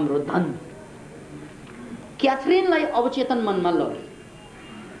मन हाम्रो धन क्याथरिनलाई अवचेतन मनमा लग्यो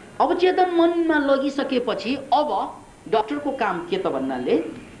अवचेतन मनमा लगिसकेपछि अब डाक्टरको काम के त भन्नाले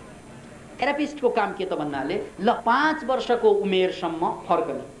थेरापिस्टको काम के त भन्नाले ल 5 वर्षको उमेरसम्म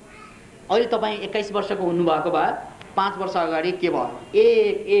फर्कने अहिले तपाईँ 21 वर्षको हुनुभएको भए 5 वर्ष अगाडि के भयो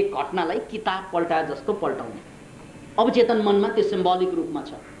एक घटनालाई किताब पल्टाए जस्तो पल्टाउने अवचेतन मनमा त्यो सिम्बोलिक रूपमा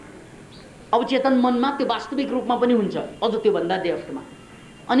छ अवचेतन मनमा त्यो वास्तविक रूपमा पनि हुन्छ अझ त्योभन्दा डेफ्टमा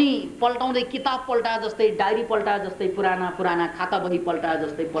अनि पल्टाउँदै किताब पल्टाए जस्तै डायरी पल्टाए जस्तै पुराना खाता बही पल्टाए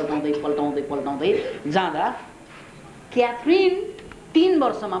जस्तै पल्टाउँदै जाँदा क्याथरिन 3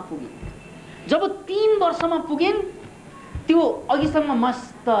 वर्षमा पुगिन् जब 3 वर्षमा पुगिन् त्यो अघिसम्म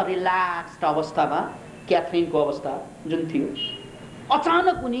मस्त रिल्याक्स्ड अवस्थामा क्याथरिनको अवस्था जुन थियो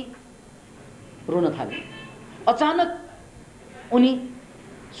अचानक उनी रोन थाले अचानक उनी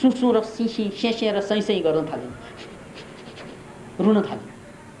सुसु र सिसी र सैसै गर्न थाले रुन थाले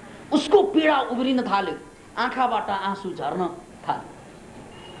उसको पीडा उब्रिन थाल्यो आँखाबाट आँसु झर्न थाल्यो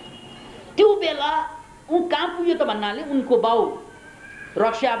त्यो बेला ऊ कहाँ पुग्यो त भन्नाले उनको बाउ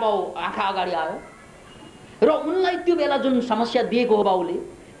रक्स्या बाउ आँखा अगाडि आयो र उनलाई त्यो बेला जुन समस्या दिएको हो बाउले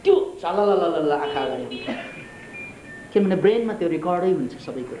त्यो चलललल आँखा अगाडि आयो। किनभने ब्रेनमा त्यो रेकर्डै हुन्छ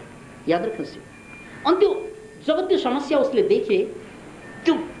सबै कुरा, याद राख्नुहोस्। अनि त्यो जब त्यो समस्या उसले देखे,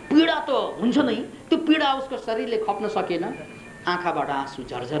 त्यो पीडा त हुन्छ नै, त्यो पीडा उसको शरीरले खप्न सकेन, आँखाबाट आँसु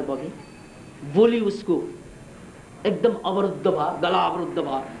झरझर बगे, बोली उसको एकदम अवरुद्ध भयो, गला अवरुद्ध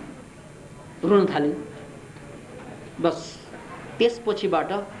भयो, रुन थाल्यो। बस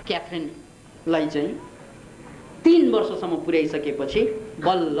त्यसपछिबाट क्याथरिनलाई चाहिँ 3 वर्षसम्म पुर्याइसकेपछि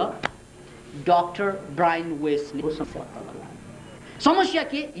बल्ल डाक्टर ब्रायन वेस्टले समस्या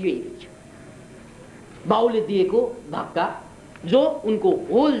के यही रहेछ, बाउले दिएको धक्का जो उनको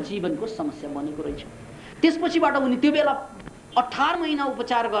होल जीवनको समस्या बनेको रहेछ। त्यसपछिबाट उनी त्यो बेला 18 महिना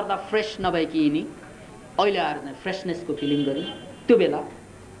उपचार गर्दा फ्रेस नभएकी यिनी अहिले आएर चाहिँ फ्रेसनेसको फिलिङ गरे। त्यो बेला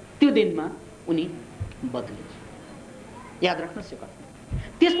त्यो दिनमा उनी बदले, याद राख्नुहोस् यो कुरा।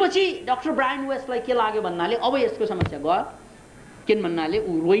 त्यसपछि डाक्टर ब्रायन वेस्टलाई के लाग्यो भन्नाले अब यसको समस्या गयो, किन भन्नाले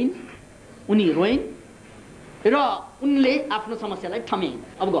उनी रोइन् र उनले आफ्नो समस्यालाई ठम्याइन्।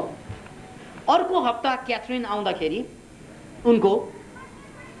 अब गयो। अर्को हप्ता क्याथरिन आउँदाखेरि, उनको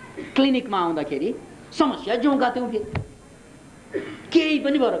क्लिनिकमा आउँदाखेरि समस्या जोगा त्यो उठ्यो, केही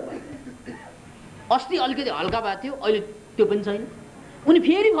पनि फरक भयो। अस्ति अलिकति हल्का भएको थियो, अहिले त्यो पनि छैन, उनी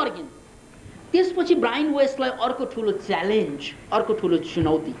फेरि फर्किन्। त्यसपछि ब्रायन वेस्टलाई अर्को ठुलो च्यालेन्ज, अर्को ठुलो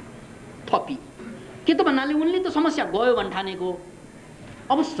चुनौती थपी। के त भन्नाले उनले त समस्या गयो भन्ठानेको,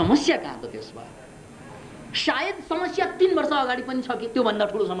 अब समस्या कहाँ त त्यस भयो? सायद समस्या 3 वर्ष अगाडि पनि छ कि त्योभन्दा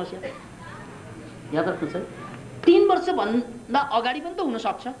ठुलो समस्या, याद राख्नुहोस् है। 3 वर्षभन्दा अगाडि पनि त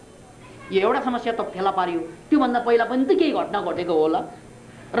हुनसक्छ, यो एउटा समस्या त फेला पारियो, त्योभन्दा पहिला पनि त केही घटना घटेको होला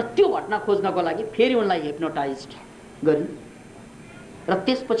र त्यो घटना खोज्नको लागि फेरि उनलाई हिप्नोटाइज गरिन् र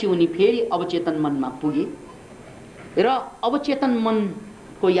त्यसपछि उनी फेरि अवचेतन मनमा पुगे र अवचेतन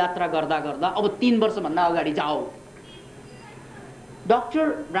मनको यात्रा गर्दा गर्दा अब 3 वर्षभन्दा अगाडि जाओ। डाक्टर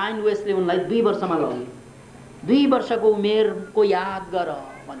ब्रायन वेस्टले उनलाई 2 वर्षमा लग्यो। 2 वर्षको उमेरको याद गर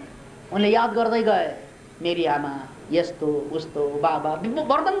भने उनले याद गर्दै गए, मेरी आमा यस्तो उस्तो, बाबा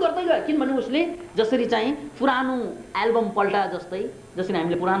वर्णन गर्दै गए। किनभने उसले जसरी चाहिँ पुरानो एल्बम पल्टा जस्तै, जसरी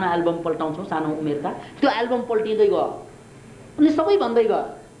हामीले पुरानो एल्बम पल्टाउँछौँ सानो उमेरका, त्यो एल्बम पल्टिँदै गयो। उनले सबै भन्दै गयो।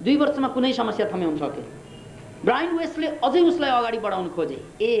 2 वर्षमा कुनै समस्या थम्याउन सके। ब्रायन वेस्टले अझै उसलाई अगाडि बढाउन खोजे।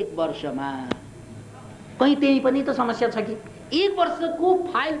 1 वर्षमा कहीँ त्यही पनि त समस्या छ कि? 1 वर्षको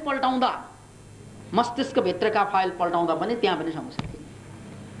फाइल पल्टाउँदा, मस्तिष्कभित्रका फाइल पल्टाउँदा पनि त्यहाँ पनि समस्या थियो।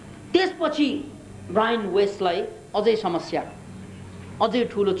 त्यसपछि ब्रायन वेस्टलाई अझै समस्या, अझै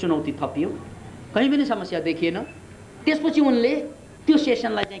ठुलो चुनौती थपियो, कहीँ पनि समस्या देखिएन। त्यसपछि उनले त्यो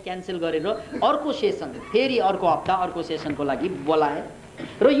सेसनलाई चाहिँ क्यान्सल गरेर अर्को सेसन, फेरि अर्को हप्ता अर्को सेसनको लागि बोलाए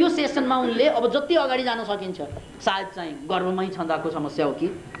र यो सेसनमा उनले अब जति अगाडि जान सकिन्छ, सायद चाहिँ गर्भमै छँदाको समस्या हो कि,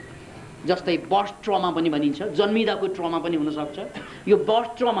 जस्तै बर्थ ट्रमा पनि भनिन्छ, जन्मिदाको ट्रमा पनि हुनसक्छ। यो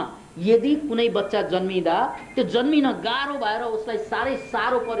बर्थ ट्रमा यदि कुनै बच्चा जन्मिदा त्यो जन्मिन गाह्रो भएर उसलाई साह्रै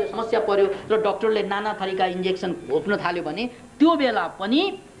साह्रो पर्यो, समस्या पर्यो र डाक्टरले नाना थरीका इन्जेक्सन घोप्न थाल्यो भने त्यो बेला पनि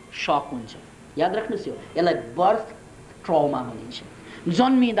सक हुन्छ। याद राख्नुहोस्, यसलाई बर्थ ट्रमा भनिन्छ।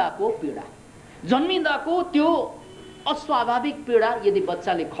 जन्मिदाको पीडा, जन्मिदाको त्यो अस्वाभाविक पीडा यदि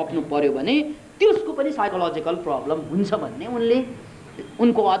बच्चाले खप्नु पर्यो भने त्यसको पनि साइकोलोजिकल प्रब्लम हुन्छ भन्ने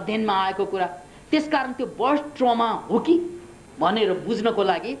उनको अध्ययनमा आएको कुरा। त्यसकारण त्यो बर्थ ट्रमा हो कि भनेर बुझ्नको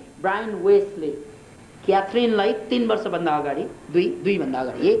लागि ब्रायन वेस्टले क्याथरिनलाई 3 वर्षभन्दा अगाडि, 2 भन्दा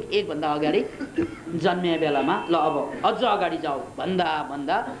अगाडि, 1 भन्दा अगाडि जन्मिए बेलामा ल अब अझ अगाडि जाऊ भन्दा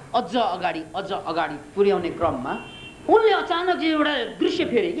भन्दा अझ अगाडि पुर्याउने क्रममा उनले अचानक एउटा दृश्य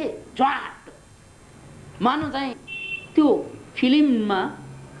फेरे के, झ्वाट मानौ चाहिँ त्यो फिल्ममा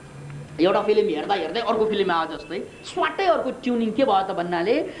एउटा फिल्म हेर्दा हेर्दै अर्को फिल्म आयो जस्तै स्वाटै अर्को ट्युनिङ के भयो त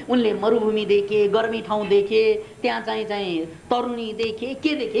भन्नाले उनले मरुभूमि देखे, गर्मी ठाउँ देखे, त्यहाँ चाहिँ तरुणी देखे,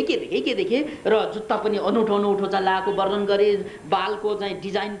 के देखे र जुत्ता पनि अनौठो चाहिँ लगाएको वर्णन गरे, बालको चाहिँ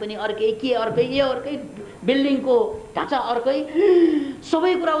डिजाइन पनि अर्कै, बिल्डिङको ढाँचा अर्कै,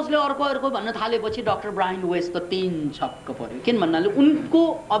 सबै कुरा उसले अर्को भन्न थालेपछि डाक्टर ब्रायन वेस्ट त 3 छक्क पर्यो। किन भन्नाले उनको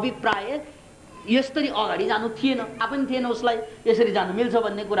अभिप्राय यसरी अगाडि जानु थिएन, थाहा पनि थिएन उसलाई यसरी जानु मिल्छ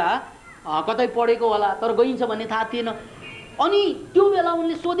भन्ने कुरा, कतै पढेको होला तर गइन्छ भन्ने थाहा थिएन। अनि त्यो बेला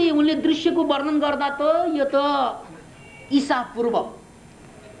उनले सोधे, उनले दृश्यको वर्णन गर्दा त यो त ईसापूर्व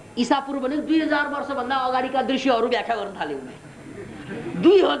भने 2000 वर्षभन्दा अगाडिका दृश्यहरू व्याख्या गर्न थाले उनले।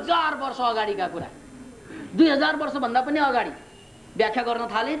 2000 वर्ष अगाडिका कुरा, 2000 वर्षभन्दा पनि अगाडि व्याख्या गर्न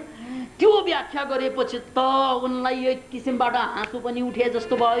थाले। त्यो व्याख्या गरेपछि त उनलाई एक किसिमबाट हाँसो पनि उठे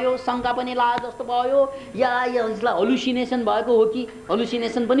जस्तो भयो, शङ्का पनि लागे जस्तो भयो, या यसलाई हलुसिनेसन भएको हो कि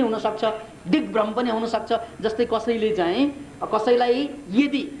हलुसिनेसन पनि हुनसक्छ, दिग्भ्रम पनि हुनसक्छ। जस्तै कसैले चाहिँ कसैलाई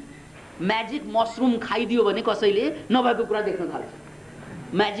यदि म्याजिक मसरुम खाइदियो भने कसैले नभएको कुरा देख्न थाल्छ।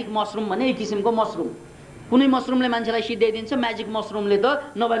 म्याजिक मसरुम भने एक किसिमको मसरुम, कुनै मसरुमले मान्छेलाई सिद्ध्याइदिन्छ, म्याजिक मसरुमले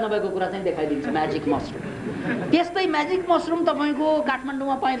त नभएको कुरा चाहिँ देखाइदिन्छ, म्याजिक मसरुम। त्यस्तै म्याजिक मसरुम तपाईँको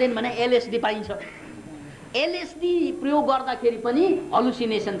काठमाडौँमा पाइँदैन भने एलएसडी पाइन्छ। एलएसडी प्रयोग गर्दाखेरि पनि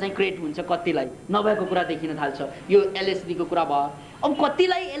हलुसिनेसन चाहिँ क्रिएट हुन्छ, कतिलाई नभएको कुरा देखिन थाल्छ। यो एलएसडीको कुरा भयो। अब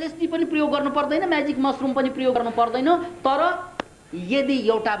कतिलाई एलएसडी पनि प्रयोग गर्नु पर्दैन, म्याजिक मसरुम पनि प्रयोग गर्नु पर्दैन। तर यदि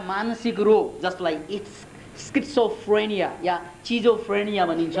एउटा मानसिक रोग जसलाई स्किट्सोफ्रेनिया या चिजोफ्रेनिया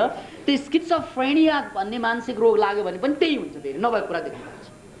भनिन्छ, त्यो स्किट्सोफ्रेनिया भन्ने मानसिक रोग लाग्यो भने पनि त्यही हुन्छ। फेरि नभएको कुरा देख्न थाल्छ,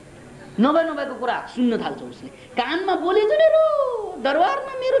 नभएको कुरा सुन्न थाल्छ। उसले कानमा बोले जनेरो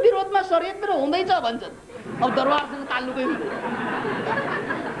दरबारमा मेरो विरोधमा षड्यन्त्र हुँदैछ भन्छन्। अब दरबारसँग ताल्लुकै हुँदैन,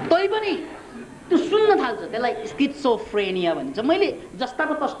 तै पनि त्यो सुन्न थाल्छ। त्यसलाई स्किट्सोफ्रेनिया भनिन्छ। मैले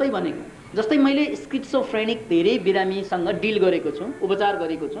जस्ताको तस्तै भनेको, जस्तै मैले स्किट्सोफ्रेनिक धेरै बिरामीसँग डिल गरेको छु, उपचार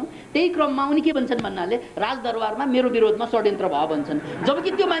गरेको छु। त्यही क्रममा उनी के भन्छन् भन्नाले राजदरबारमा मेरो विरोधमा षड्यन्त्र भयो भन्छन्।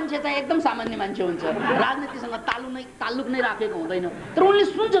 जबकि त्यो मान्छे चाहिँ एकदम सामान्य मान्छे हुन्छ, राजनीतिसँग ताल्लुक नै राखेको हुँदैन, तर उनले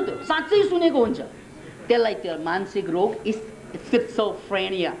सुन्छ, त्यो साँच्चै सुनेको हुन्छ। त्यसलाई त्यो मानसिक रोग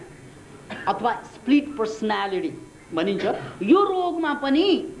स्किट्सोफ्रेनिया अथवा स्प्लिट पर्सनालिटी भनिन्छ। यो रोगमा पनि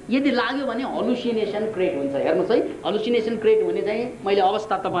यदि लाग्यो भने हलुसिनेसन क्रिएट हुन्छ। हेर्नुहोस् है, हलुसिनेसन क्रिएट हुने चाहिँ मैले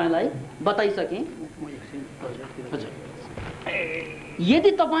अवस्था तपाईँलाई बताइसकेँ। हजुर,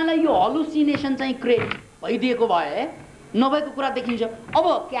 यदि तपाईँलाई यो हलुसिनेसन चाहिँ क्रिएट भइदिएको भए नभएको कुरा देखिन्छ। अब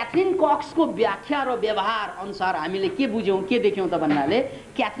क्याथरिन कक्सको व्याख्या र व्यवहार अनुसार हामीले के बुझ्यौँ, के देख्यौँ त भन्नाले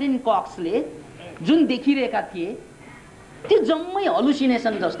क्याथरिन कक्सले जुन देखिरहेका थिए त्यो जम्मै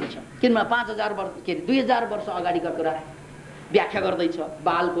हलुसिनेसन जस्तो छ। किनभने 5000 वर्ष के अरे 2000 वर्ष अगाडिका कुरा व्याख्या गर्दैछ।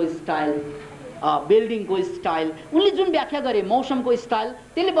 बालको स्टाइल, बिल्डिङको स्टाइल, उनले जुन व्याख्या गरे मौसमको स्टाइल,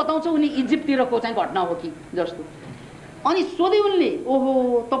 त्यसले बताउँछ उनी इजिप्टतिरको चाहिँ घटना हो कि जस्तो। अनि सोधे उनले,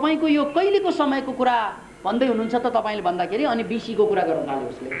 ओहो तपाईँको यो कहिलेको समयको कुरा भन्दै हुनुहुन्छ त तपाईँले भन्दाखेरि, अनि बीसीको कुरा गर्न थाले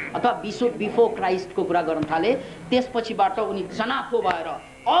उसले, अथवा बिफोर क्राइस्टको कुरा गर्न थाले। त्यसपछिबाट उनी सनाफो भएर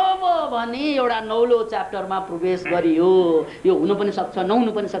अब भने एउटा नौलो च्याप्टरमा प्रवेश गरियो। यो हुनु पनि सक्छ,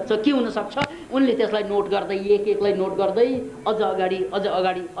 नहुनु पनि सक्छ, के हुन सक्छ। उनले त्यसलाई नोट गर्दै एक एकलाई नोट गर्दै अझ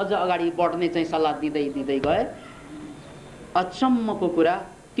अगाडि बढ्ने चाहिँ सल्लाह दिँदै गए। अचम्मको कुरा,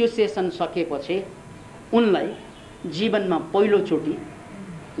 त्यो सेसन सकेपछि उनलाई जीवनमा पहिलोचोटि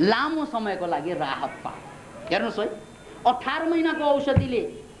लामो समयको लागि राहत पायो। हेर्नुहोस् है, 18 महिनाको औषधिले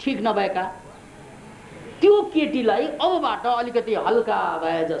ठिक नभएका त्यो केटीलाई अबबाट अलिकति हल्का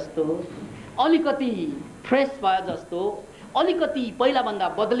भए जस्तो, अलिकति फ्रेस भए जस्तो, अलिकति पहिलाभन्दा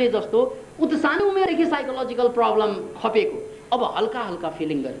बदले जस्तो, उ त सानो उमेरदेखि साइकोलोजिकल प्रब्लम खपेको, अब हल्का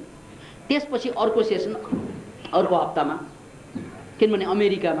फिलिङ गरे। त्यसपछि अर्को सेसन अर्को हप्तामा, किनभने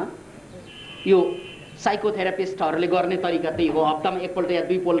अमेरिकामा यो साइकोथेरापिस्टहरूले गर्ने तरिका त्यही हो, हप्तामा एकपल्ट या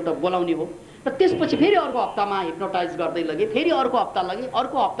दुईपल्ट बोलाउने हो। र त्यसपछि फेरि अर्को हप्तामा हिप्नोटाइज गर्दै लगे, फेरि अर्को हप्ता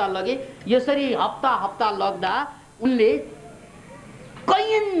लगे। यसरी हप्ता लग्दा उनले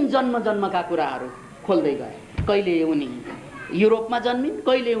कैयन जन्मका कुराहरू खोल्दै गए। कहिले उनी युरोपमा जन्मिन्,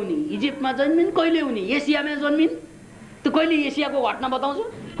 कहिले उनी इजिप्टमा जन्मिन्, कहिले उनी एसियामा जन्मिन्। त्यो कहिले एसियाको घटना बताउँछ,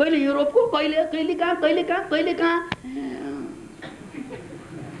 कहिले युरोपको, कहिले कहाँ।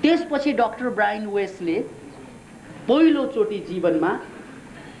 त्यसपछि डाक्टर ब्रायन वेस्टले पहिलोचोटि जीवनमा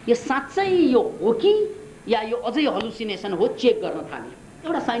यो साँच्चै यो हो कि या यो अझै हलुसिनेसन हो चेक गर्न थाले।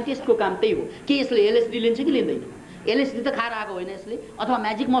 एउटा साइन्टिस्टको काम त्यही हो कि यसले एलएसडी लिन्छ कि लिँदैन। एलएसडी त खाएर आएको होइन यसले, अथवा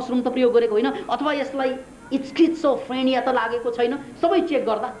म्याजिक मसरुम त प्रयोग गरेको होइन, अथवा यसलाई स्किट्सोफ्रेनिया त लागेको छैन। सबै चेक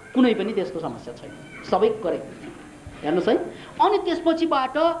गर्दा कुनै पनि त्यस्तो समस्या छैन, सबै करेक्ट। हेर्नुहोस् है, अनि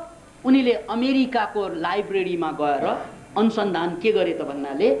त्यसपछिबाट उनीले अमेरिकाको लाइब्रेरीमा गएर अनुसन्धान के गरे त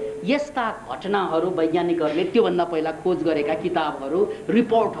भन्नाले यस्ता घटनाहरू वैज्ञानिकहरूले त्योभन्दा पहिला खोज गरेका किताबहरू,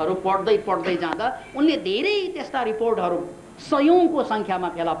 रिपोर्टहरू पढ्दै जाँदा उनले धेरै त्यस्ता रिपोर्टहरू सयौंको संख्यामा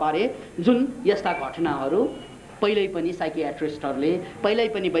फेला पारे जुन यस्ता घटनाहरू पहिल्यै पनि साइकियाट्रिस्टहरूले, पहिल्यै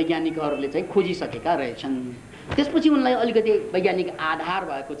पनि वैज्ञानिकहरूले चाहिँ खोजिसकेका रहेछन्। त्यसपछि उनलाई अलिकति वैज्ञानिक आधार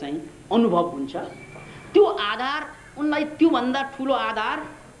भएको चाहिँ अनुभव हुन्छ। त्यो आधार उनलाई त्योभन्दा ठुलो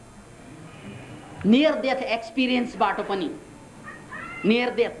आधार नियर डेथ एक्सपिरियन्सबाट पनि, नियर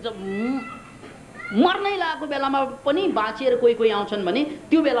डेथ जब मर्नै लागेको बेलामा पनि बाँचेर कोही आउँछन् भने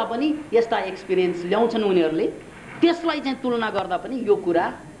त्यो बेला पनि यस्ता एक्सपिरियन्स ल्याउँछन् उनीहरूले। त्यसलाई चाहिँ तुलना गर्दा पनि यो कुरा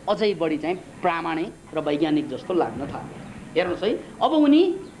अझै बढी चाहिँ प्रामाणिक र वैज्ञानिक जस्तो लाग्न थाल्यो। हेर्नुहोस् है, अब उनी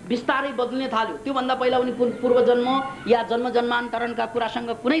बिस्तारै बदल्ने थाल्यो। त्योभन्दा पहिला उनी पूर्वजन्म या जन्म जन्मान्तरणका कुरासँग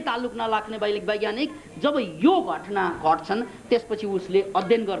कुनै ताल्लुक नलाग्ने वैज्ञानिक जब यो घटना घट्छन् त्यसपछि उसले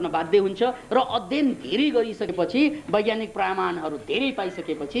अध्ययन गर्न बाध्य हुन्छ र अध्ययन धेरै गरिसकेपछि वैज्ञानिक प्रमाणहरू धेरै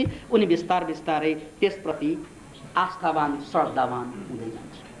पाइसकेपछि उनी बिस्तारै त्यसप्रति आस्थावान श्रद्धावान हुँदै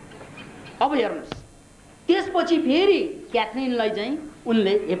जान्छ। अब हेर्नुहोस्, त्यसपछि फेरि क्याथरिनलाई चाहिँ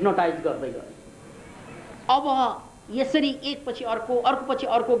उनले हिप्नोटाइज गर्दै गए। अब यसरी एक पछि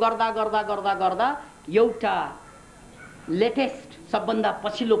अर्को गर्दा एउटा लेटेस्ट सबभन्दा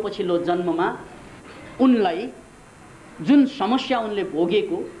पछिल्लो जन्ममा उनलाई जुन समस्या उनले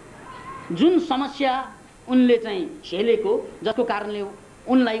भोगेको, जुन समस्या उनले चाहिँ झेलेको, जसको कारणले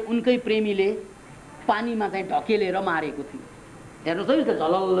उनलाई उनकै प्रेमीले पानीमा चाहिँ ढकेलेर मारेको थियो। हेर्नुहोस् है,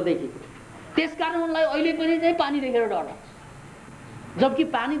 झलल्ल देखेको। त्यसकारण उनलाई अहिले पनि चाहिँ पानी देखेर डर। जबकि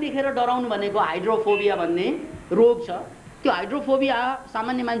पानी देखेर डराउनु भनेको हाइड्रोफोबिया भन्ने रोग छ। त्यो हाइड्रोफोबिया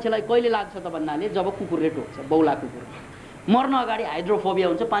सामान्य मान्छेलाई कहिले लाग्छ त भन्नाले जब कुकुरले टोक्छ, बौला कुकुर। मर्न अगाडि हाइड्रोफोबिया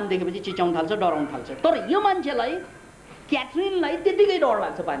हुन्छ, पानी देखेपछि चिच्याउन थाल्छ, डराउन थाल्छ। तर यो मान्छेलाई, क्याथरिनलाई त्यतिकै डर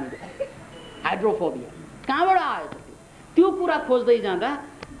लाग्छ पानी देखेर। हाइड्रोफोबिया कहाँबाट आयो त? त्यो कुरा खोज्दै जाँदा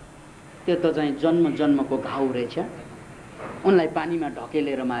त्यो त चाहिँ जन्मको घाउ रहेछ। उनलाई पानीमा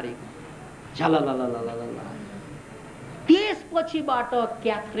ढकेलेर मारेको। झललललललल। त्यसपछिबाट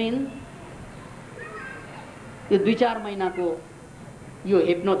क्याथरिन यो 2-4 महिनाको यो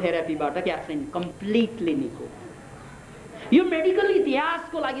हिप्नोथेरापीबाट क्याथरिन कम्प्लिटली निको। यो मेडिकल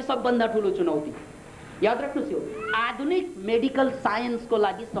इतिहासको लागि सबभन्दा ठुलो चुनौती। याद राख्नुहोस्, यो आधुनिक मेडिकल साइन्सको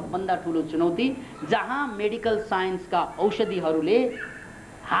लागि सबभन्दा ठुलो चुनौती, जहाँ मेडिकल साइन्सका औषधिहरूले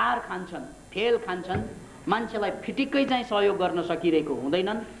हार खान्छन्, फेल खान्छन्, मान्छेलाई फिटिक्कै चाहिँ सहयोग गर्न सकिरहेको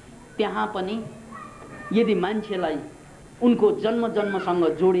हुँदैनन्। त्यहाँ पनि यदि मान्छेलाई उनको जन्मसँग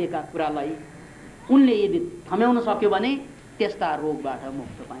जोडिएका कुरालाई उनले यदि थम्याउन सक्यो भने त्यस्ता रोगबाट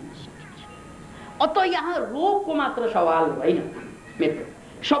मुक्त पाइन सकिन्छ। अत यहाँ रोगको मात्र सवाल होइन मित्र।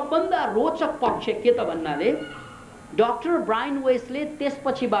 सबभन्दा रोचक पक्ष के त भन्नाले डाक्टर ब्रायन वेस्टले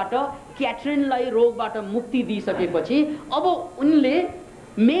त्यसपछिबाट क्याथरिनलाई रोगबाट मुक्ति दिइसकेपछि अब उनले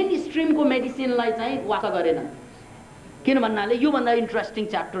मेन स्ट्रिमको मेडिसिनलाई चाहिँ वाचा गरेनन्। किन भन्नाले योभन्दा इन्ट्रेस्टिङ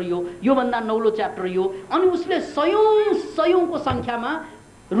च्याप्टर योभन्दा नौलो च्याप्टर यो। अनि उसले सयौंको सङ्ख्यामा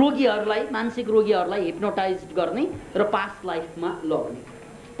रोगीहरूलाई, मानसिक रोगीहरूलाई हिप्नोटाइज गर्ने र पास्ट लाइफमा लग्ने।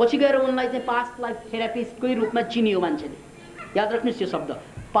 पछि गएर उनलाई चाहिँ पास्ट लाइफ थेरापिस्टकै रूपमा चिनियो मान्छेले। याद राख्नुहोस्, यो शब्द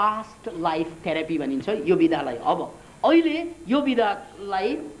पास्ट लाइफ थेरापी भनिन्छ यो विधालाई। अब अहिले यो विधालाई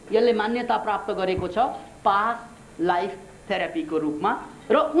यसले मान्यता प्राप्त गरेको छ पास्ट लाइफ थेरापीको रूपमा।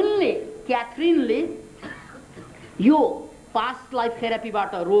 र उनले, क्याथरिनले यो पास्ट लाइफ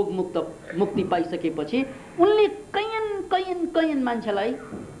थेरापीबाट रोग मुक्ति पाइसकेपछि उनले कैयन मान्छेलाई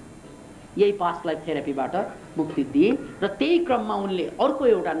यही पास्ट लाइफ थेरापीबाट मुक्ति दिए। र त्यही क्रममा उनले अर्को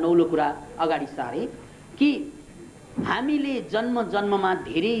एउटा नौलो कुरा अगाडि सारे कि हामीले जन्ममा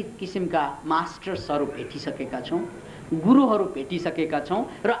धेरै किसिमका मास्टर्सहरू भेटिसकेका छौँ, गुरुहरू भेटिसकेका छौँ।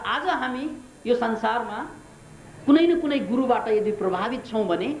 र आज हामी यो संसारमा कुनै न कुनै गुरुबाट यदि प्रभावित छौँ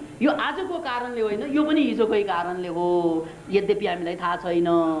भने यो आजको कारणले होइन, यो पनि हिजोकै कारणले हो। यद्यपि हामीलाई थाहा छैन।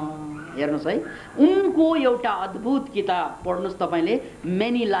 हेर्नुहोस् है, उनको एउटा अद्भुत किताब पढ्नुहोस् तपाईँले,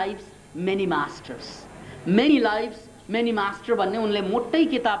 many lives many masters. Many lives many master भन्ने उनले मोटै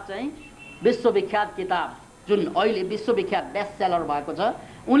किताब चाहिँ विश्वविख्यात किताब, जुन अहिले विश्वविख्यात बेस्ट सेलर भएको छ।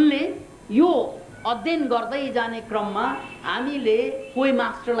 उनले यो अध्ययन गर्दै जाने क्रममा हामीले कोही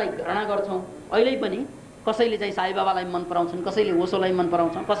मास्टरलाई घृणा गर्छौँ। अहिले पनि कसैले चाहिँ साई बाबालाई मन पराउँछन्, कसैले ओशोलाई मन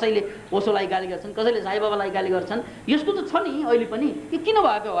पराउँछन्, कसैले ओशोलाई गाली गर्छन्, कसैले साई बाबालाई गाली गर्छन्। यस्तो त छ नि अहिले पनि। यो किन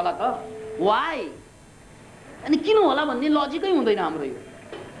भएको होला त? वाइ? अनि किन होला भन्ने लजिकै हुँदैन हाम्रो यो।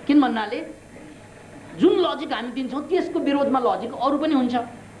 किन भन्नाले जुन लजिक हामी दिन्छौँ त्यसको विरोधमा लजिक अरू पनि हुन्छ।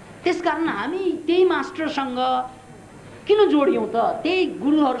 त्यसकारण हामी त्यही मास्टरसँग किन जोडियौँ त, त्यही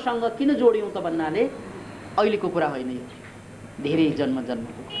गुरुहरूसँग किन जोडियौँ त भन्नाले अहिलेको कुरा होइन, यो धेरै जन्मको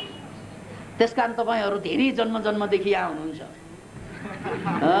कुरा। त्यसकारण तपाईँहरू धेरै जन्मदेखि यहाँ हुनुहुन्छ।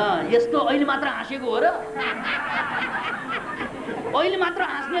 यस्तो अहिले मात्र हाँसेको हो र? अहिले मात्र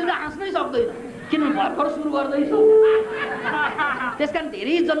हाँस्नेले त हाँस्नै सक्दैन, किन भर्खर सुरु गर्दैछ। त्यसकारण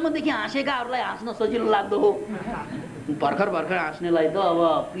धेरै जन्मदेखि हाँसेकाहरूलाई हाँस्न सजिलो लाग्दो हो। भर्खर हाँस्नेलाई त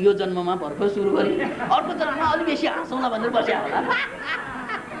अब यो जन्ममा भर्खर सुरु गरी अर्को जन्ममा अलिक बेसी हाँसौँला भनेर बस्या होला।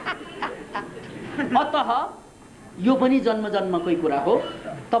 अतः यो पनि जन्मकै कुरा हो।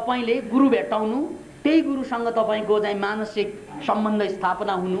 तपाईले गुरु भेटाउनु, त्यही गुरुसँग तपाईको चाहिँ मानसिक सम्बन्ध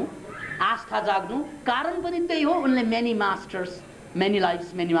स्थापना हुनु, आस्था जाग्नु, कारण पनि त्यही हो। उनले many masters many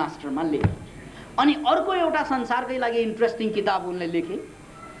lives many मास्टरमा लेखे। अनि अर्को एउटा संसारकै लागि इन्ट्रेस्टिङ किताब उनले लेखे,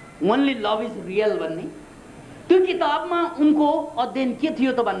 ओन्ली लभ इज रियल भन्ने। त्यो किताबमा उनको अध्ययन के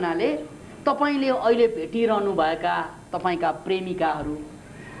थियो त भन्नाले तपाईले अहिले भेटिरहनु भएका तपाईका प्रेमिकाहरू,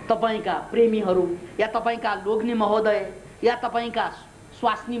 तपाईका प्रेमीहरू, या तपाईका लोग्ने महोदय या तपाईका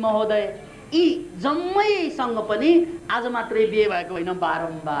स्वास्नी महोदय, यी जम्मैसँग पनि आज मात्रै बिहे भएको होइन,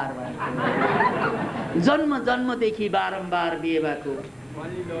 बारम्बार भएको, जन्म जन्मदेखि बारम्बार बिहे भएको।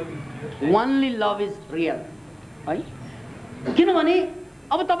 ओन्ली लभ इज रियल है। किनभने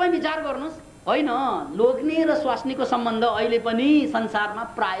अब तपाईँ विचार गर्नुहोस्, होइन लोग्ने र स्वास्नीको सम्बन्ध अहिले पनि संसारमा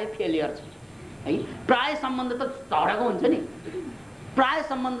प्राय फेलियर छ है। प्राय सम्बन्ध त झगडाको हुन्छ नि, प्राय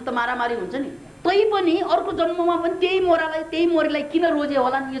सम्बन्ध त मारामारी हुन्छ नि। तैपनि अर्को जन्ममा पनि त्यही मोरालाई त्यही मोरीलाई किन रोजे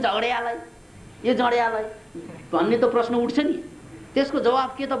होला नि, यो झड्यालाई भन्ने त प्रश्न उठ्छ नि। त्यसको जवाब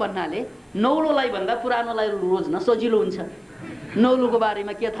के त भन्नाले नौलोलाई भन्दा पुरानोलाई रोज्न सजिलो हुन्छ। नौलोको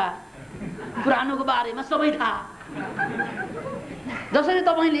बारेमा के थाहा, पुरानोको बारेमा सबै थाहा। जसरी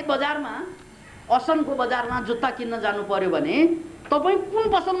तपाईले बजारमा असनको बजारमा जुत्ता किन्न जानु पर्यो भने तपाईँ कुन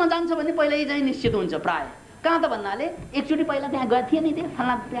पसलमा जान्छ भने पहिल्यै चाहिँ निश्चित हुन्छ। प्राय कहाँ त भन्नाले एकचोटि पहिला त्यहाँ गएको थिएँ नि, त्यहाँ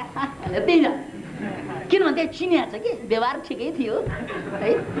फला त्यही जान्छ। किनभने त्यहाँ चिनिया छ कि व्यवहार ठिकै थियो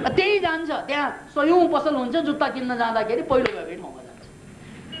है, त्यही जान्छ। त्यहाँ सयौं पसल हुन्छ, जुत्ता किन्न जाँदाखेरि पहिलो गएकै ठाउँमा जान्छ।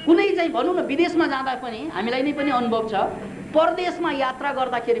 कुनै चाहिँ भनौँ न विदेशमा जाँदा पनि हामीलाई नै पनि अनुभव छ, परदेशमा यात्रा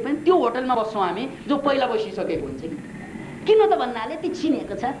गर्दाखेरि पनि त्यो होटलमा बस्छौँ हामी जो पहिला बसिसकेको हुन्छ कि। किन त भन्नाले त्यो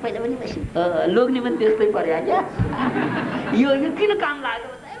चिनेको छ, पहिला पनि बस्यो। लोग्ने पनि त्यस्तै पर्यो क्या, यो किन काम लाग्यो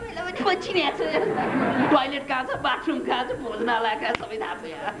भन्दा पहिला पनि चिनेको छ, टोइलेट कहाँ छ, बाथरुम कहाँ छ, भोजनालय कहाँ, सबै थाहा छ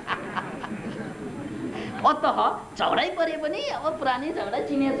यहाँ। अत झगडै परे पनि अब पुरानै झगडा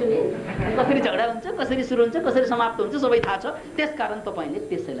चिनेछु नि, कसरी झगडा हुन्छ, कसरी सुरु हुन्छ, कसरी समाप्त हुन्छ, सबै थाहा छ। त्यसकारण तपाईँले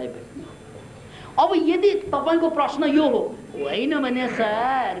त्यसैलाई भेट्नु। अब यदि तपाईँको प्रश्न यो हो, होइन भने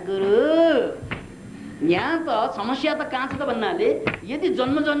सर गुरु यहाँ त समस्या त कहाँ छ त भन्नाले यदि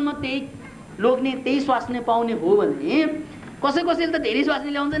जन्म जन्म त्यही लोग्ने त्यही स्वास्नी पाउने हो भने कसै कसैले त धेरै स्वास्नी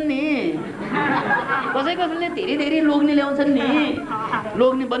ल्याउँछन् नि, कसै कसैले धेरै धेरै लोग्ने ल्याउँछन् नि,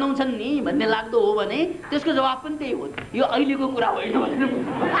 लोग्ने बनाउँछन् नि भन्ने लाग्दो हो भने त्यसको जवाब पनि त्यही हो, यो अहिलेको कुरा होइन भनेर।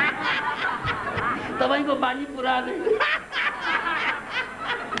 तपाईँको बानी पुरानो,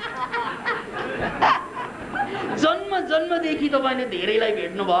 जन्म जन्मदेखि तपाईँले धेरैलाई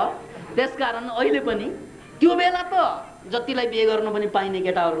भेट्नु भयो। त्यसकारण अहिले पनि त्यो बेला त जतिलाई बिहे गर्नु पनि पाइने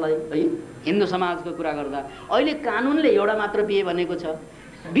केटाहरूलाई है, हिन्दू समाजको कुरा गर्दा अहिले कानुनले एउटा मात्र बिहे भनेको छ।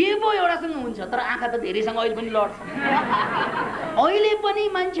 बिहे पो एउटासँग हुन्छ, तर आँखा त धेरैसँग अहिले पनि लड्छ। अहिले पनि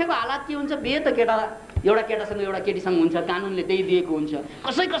मान्छेको हालत के हुन्छ, बिहे त एउटा केटासँग एउटा केटीसँग हुन्छ, कानुनले त्यही दिएको हुन्छ।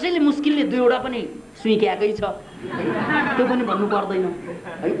 कसैले मुस्किलले दुईवटा पनि सुइक्याएकै छ, त्यो पनि भन्नु पर्दैन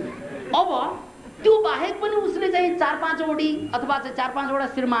है। अब त्यो बाहेक पनि उसले चाहिँ 4-5वटी अथवा चाहिँ 4-5वटा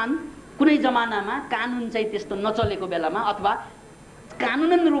श्रीमान कुनै जमानामा कानुन चाहिँ त्यस्तो नचलेको बेलामा अथवा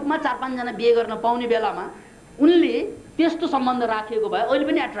कानुनन रूपमा 4-5 जना बिहे गर्न पाउने बेलामा उनले त्यस्तो सम्बन्ध राखेको भए अहिले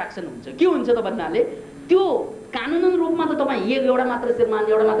पनि एट्र्याक्सन हुन्छ। के हुन्छ त भन्नाले त्यो कानुनन रूपमा त तपाईँ एउटा मात्र श्रीमान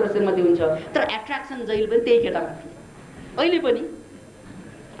एउटा मात्र श्रीमती हुन्छ, तर एट्र्याक्सन जहिले पनि त्यही केटामा थियो। अहिले पनि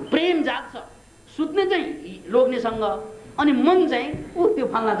प्रेम जाग्छ, सुत्ने चाहिँ लोग्नेसँग, अनि मन चाहिँ त्यो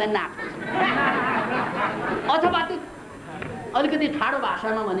फल्ना चाहिँ नाक, अथवा त्यो अलिकति ठाडो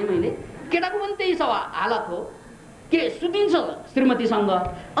भाषामा भने मैले केटाको पनि त्यही हालत हो के सुतिन्छ श्रीमतीसँग,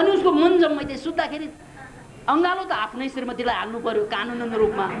 अनि उसको मन जम्मै चाहिँ सुत्दाखेरि अङ्गालो त आफ्नै श्रीमतीलाई हाल्नु पर्यो कानुनन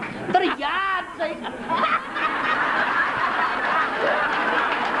रूपमा, तर याद चाहिँ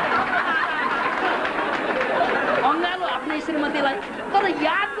अङ्गालो आफ्नै श्रीमतीलाई, तर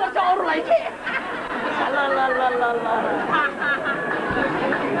याद गर्छ अरूलाई के। आई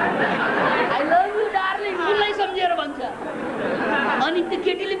लभ यु डार्लिङ उसलाई सम्झेर भन्छ, अनि त्यो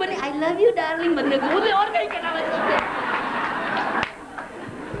केटीले पनि आई लभ यु डार्लिङ भनेको उसले अर्कै केटालाई सम्झे।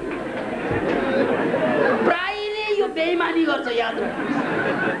 प्रायले यो बेइमानी गर्छ, याद राख्नुहोस्।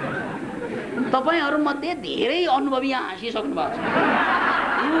 तपाईँहरूमध्ये धेरै अनुभवी यहाँ हाँसिसक्नु भएको छ,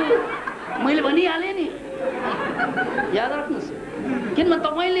 मैले भनिहालेँ नि, याद राख्नुहोस्। किनभने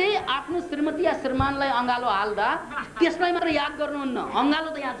तपाईँले आफ्नो श्रीमती या श्रीमानलाई अँगालो हाल्दा त्यसलाई मात्र याद गर्नुहुन्न, अँगालो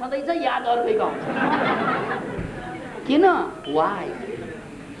त यहाँ छँदैछ, याद अर्कैको आउँछ। किन? Why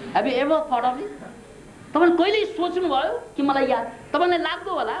have you ever thought of it? तपाईँले कहिल्यै सोच्नुभयो कि मलाई याद, तपाईँलाई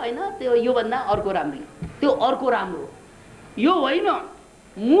लाग्दो होला होइन त्यो योभन्दा अर्को राम्रो, त्यो अर्को राम्रो, यो होइन।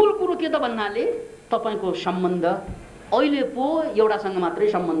 मूल कुरो के त भन्नाले तपाईँको सम्बन्ध अहिले पो एउटासँग मात्रै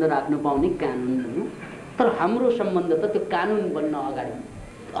सम्बन्ध राख्नु पाउने कानुन हो, तर हाम्रो सम्बन्ध त त्यो कानुन बन्न अगाडि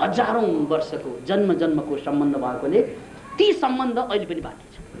हजारौं वर्षको जन्म जन्मको सम्बन्ध भएकोले ती सम्बन्ध अहिले पनि बाँकी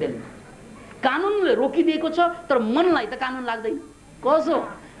छ। कानुनले रोकिदिएको छ, तर मनलाई त कानुन लाग्दैन। कसो?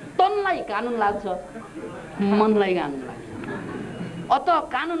 तनलाई कानुन लाग्छ, मनलाई कानुन लाग्छ। अत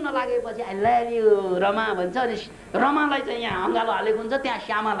कानुन नलागेपछि ल्यायो रमा भन्छ अनि रमालाई चाहिँ यहाँ अँगालो हालेको हुन्छ, त्यहाँ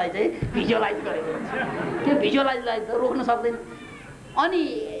श्यामालाई चाहिँ भिजुअलाइज गरेको हुन्छ। त्यो भिजुअलाइजलाई त रोक्न सक्दैन। अनि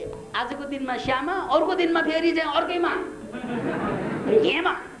आजको दिनमा श्यामा, अर्को दिनमा फेरि चाहिँ अर्कैमा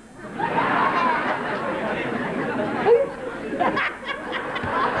हेमा।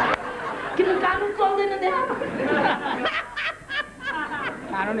 किन कानुन चल्दैन त्यहाँ?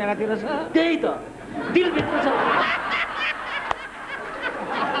 कानुन एकातिर छ, त्यही त दिलभित्र छ।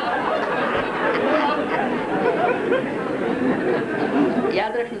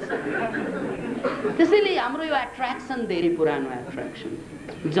 याद राख्नुहोस्। त्यसैले हाम्रो यो एट्र्याक्सन धेरै पुरानो एट्र्याक्सन,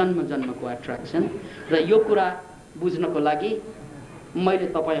 जन्म जन्मको एट्र्याक्सन। र यो कुरा बुझ्नको लागि मैले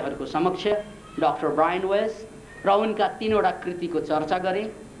तपाईँहरूको समक्ष डाक्टर ब्रायन वेस्ट र उनका 3वटा कृतिको चर्चा गरेँ।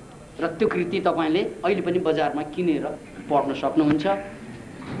 र त्यो कृति तपाईँले अहिले पनि बजारमा किनेर पढ्न सक्नुहुन्छ।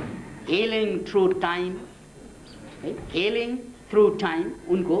 हेलिङ थ्रु टाइम, है, हेलिङ थ्रु टाइम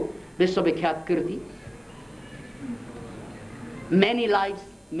उनको विश्वविख्यात कृति। Many lives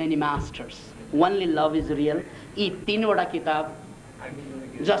many masters, only love is real. यी 3वटा किताब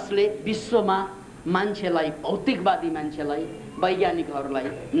जसले विश्वमा मान्छेलाई, भौतिकवादी मान्छेलाई, वैज्ञानिकहरूलाई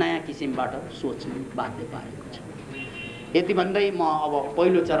नयाँ किसिमबाट सोच्न बाध्य पारेको छ। यति भन्दै म अब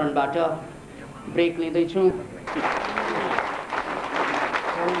पहिलो चरणबाट ब्रेक लिँदैछु।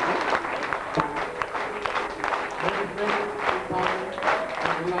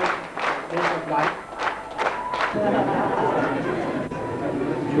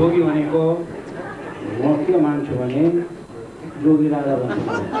 जोगी भनेको म के मान्छु भने जोगी राजा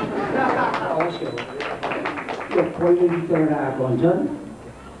भन्छु अवश्य हो। यो पहिलो गीतबाट आएको हुन्छन्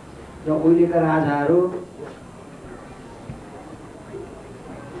र उहिलेका राजाहरू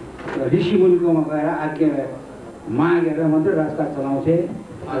ऋषिमुनिकोमा गएर आज्ञा मागेर मात्रै राजकाज चलाउँथे।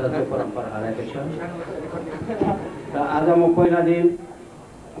 आज त्यो परम्परा हराएको छ। र आज म पहिला दिन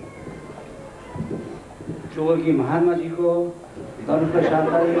जोगी महात्माजीको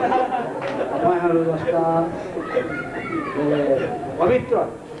धर्मप्रसादलाई तपाईँहरू जस्ता पवित्र,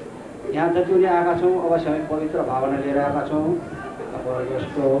 यहाँ जति पनि आएका छौँ अवश्य हामी पवित्र भावना लिएर आएका छौँ। अब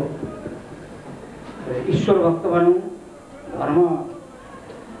जस्तो ईश्वर भक्त भनौँ, धर्म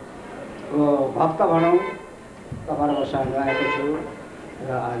भक्त भनौँ, तपाईँहरूको सामु आएको छु। र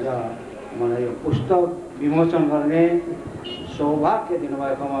आज मलाई यो पुस्तक विमोचन गर्ने सौभाग्य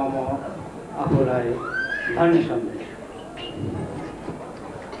दिनुभएकोमा म आफूलाई धन्य सम्झन्छु।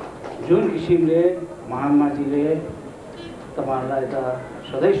 जुन किसिमले महात्माजीले तपाईँहरूलाई त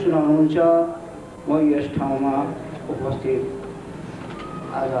सधैँ सुनाउनुहुन्छ, म यस ठाउँमा उपस्थित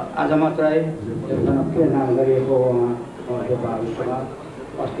आज मात्रै एकजना के नाम गरिएको उहाँमा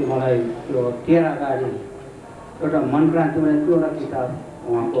अस्ति मलाई त्यो 13 गाडी एउटा मनक्रान्तिमा 2वटा किताब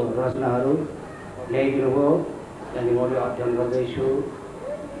उहाँको रचनाहरू ल्याइदिनु भयो। त्यहाँदेखि मैले अध्ययन गर्दैछु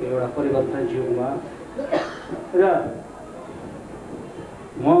एउटा परिवर्तन युगमा। र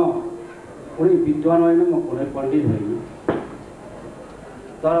म कुनै विद्वान होइन, म कुनै पण्डित होइन,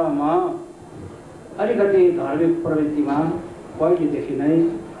 तर म अलिकति धार्मिक प्रवृत्तिमा पहिलेदेखि नै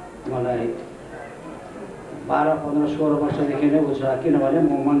मलाई 12, 15, 16 वर्षदेखि नै बुझ्छ। किनभने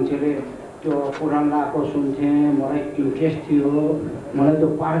म मान्छेले त्यो पुराण लाएको सुन्थेँ, मलाई इन्ट्रेस्ट थियो। मलाई त्यो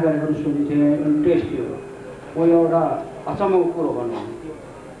पाठ गरेको सुन्थेँ, इन्ट्रेस्ट थियो। म एउटा अचम्मको कुरो भनौँ,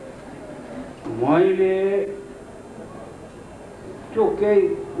 मैले त्यो केही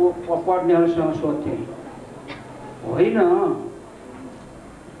पढ्नेहरूसँग सोध्थेँ, होइन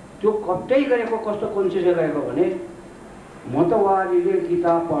त्यो कतै गरेको कस्तो कन्सियस गरेको भने मतवादीले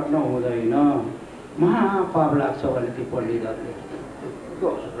किताब पढ्न हुँदैन, महापाप लाग्छ भने ती पण्डितहरूले। त्यो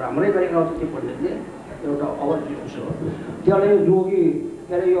राम्रै गरेको हुन्छ ती पण्डितले, एउटा अवधिस हो। त्यसलाई जोगी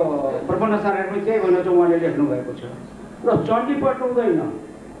के अरे यो प्रबन्धचार्य पनि त्यही भनेर चाहिँ उहाँले लेख्नु भएको छ। र चण्डी पढ्नु हुँदैन,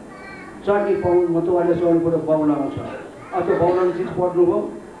 चण्डी पाउनु मतवादीले चण्डीबाट बाउलाउँछ। त्यो बाउलाउने चिज पढ्नु भयो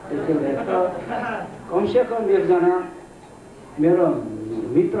त्यसले कमसेकम एकजना मेरो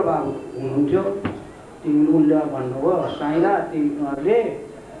मित्र बाबु हुनुहुन्थ्यो, उनले भन्नुभयो, साइला तिमीहरूले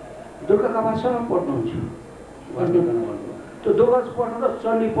दुर्गा काबासँग पढ्नुहुन्छ भन्नुभयो। त्यो दुर्गा पढ्नु र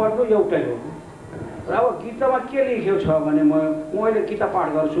चण्डी पढ्नु एउटै हो। र अब गीतामा के लेखेको छ भने मैले गीता पाठ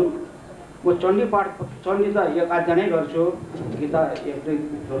गर्छु, म चण्डी त 1-8 जनै गर्छु, गीता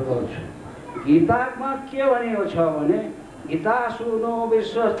 1-2 गर्छु। गीतामा के भनेको छ भने गीता सुनो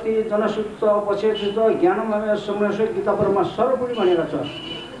विश्वस्ति जनसुत्त पछेसुत्त ज्ञानमय समयसु गीता परमा सर्वपुरी भनेको छ।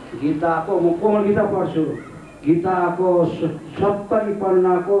 गीताको म कोमल गीता पढ्छु, गीताको 70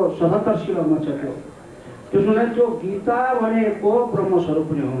 पन्नाको 77 श्लोकमा छ त्यो। त्यसो त्यो गीता भनेको ब्रह्मस्वरूप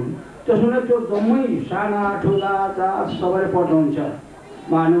पनि हुन्। त्यसो त्यो जम्मै साना ठुला जात सबैले पढ्नुहुन्छ।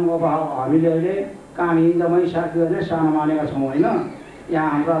 मानौँ अब हामीले अहिले कामी जम्मै साथीहरूले सानो मानेका छौँ होइन, यहाँ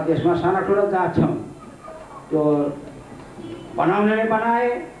हाम्रा देशमा साना ठुला जात छौँ, त्यो बनाउनेले बनाए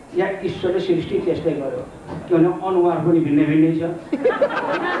या ईश्वरले सृष्टि त्यस्तै गर्यो, किनभने अनुहार पनि भिन्नै भिन्नै छ।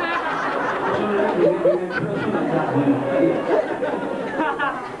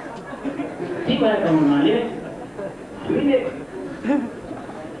 त्यही भएर हुनाले हामीले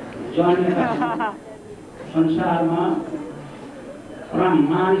जन्मेका संसारमा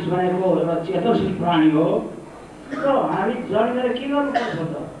मानिस भनेको एउटा चेतनशील प्राणी हो, र हामी जन्मेर के गर्नुपर्छ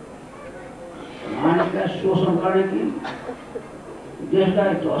त? मानिसलाई शोषण गर्ने कि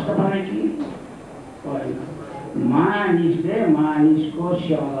देशलाई ध्वस्त पार्ने कि होइन? मानिसले मानिसको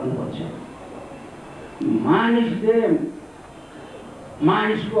सेवा गर्नुपर्छ, मानिसले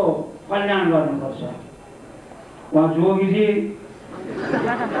मानिसको कल्याण गर्नुपर्छ। उहाँ जोगीजी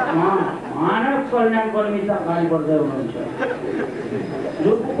मानव कल्याण कर्मी त अगाडि बढ्दै हुनुहुन्छ,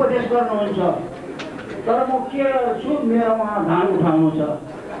 जो उपदेश गर्नुहुन्छ। तर म के गर्छु, मेरोमा धान उठाउनु छ,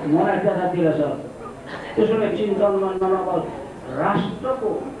 मलाई त्यतातिर छ। त्यसोले चिन्तन मनन अब राष्ट्रको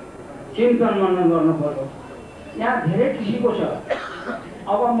चिन्तन मनन गर्नु पर्यो। यहाँ धेरै किसिमको छ।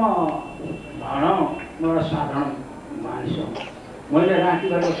 अब म भनौँ म एउटा साधारण मानिस हो, मैले राति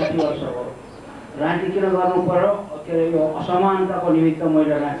गरेको 60 वर्ष हो। राति किन गर्नु पर्यो? के अरे यो असमानताको निमित्त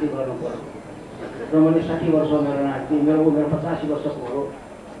मैले राति गर्नु पर्यो। र मैले 60 वर्ष मेरो राति, मेरो उमेर 85 वर्षको हो,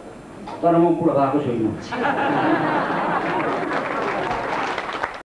 तर म बुढो भएको छुइनँ।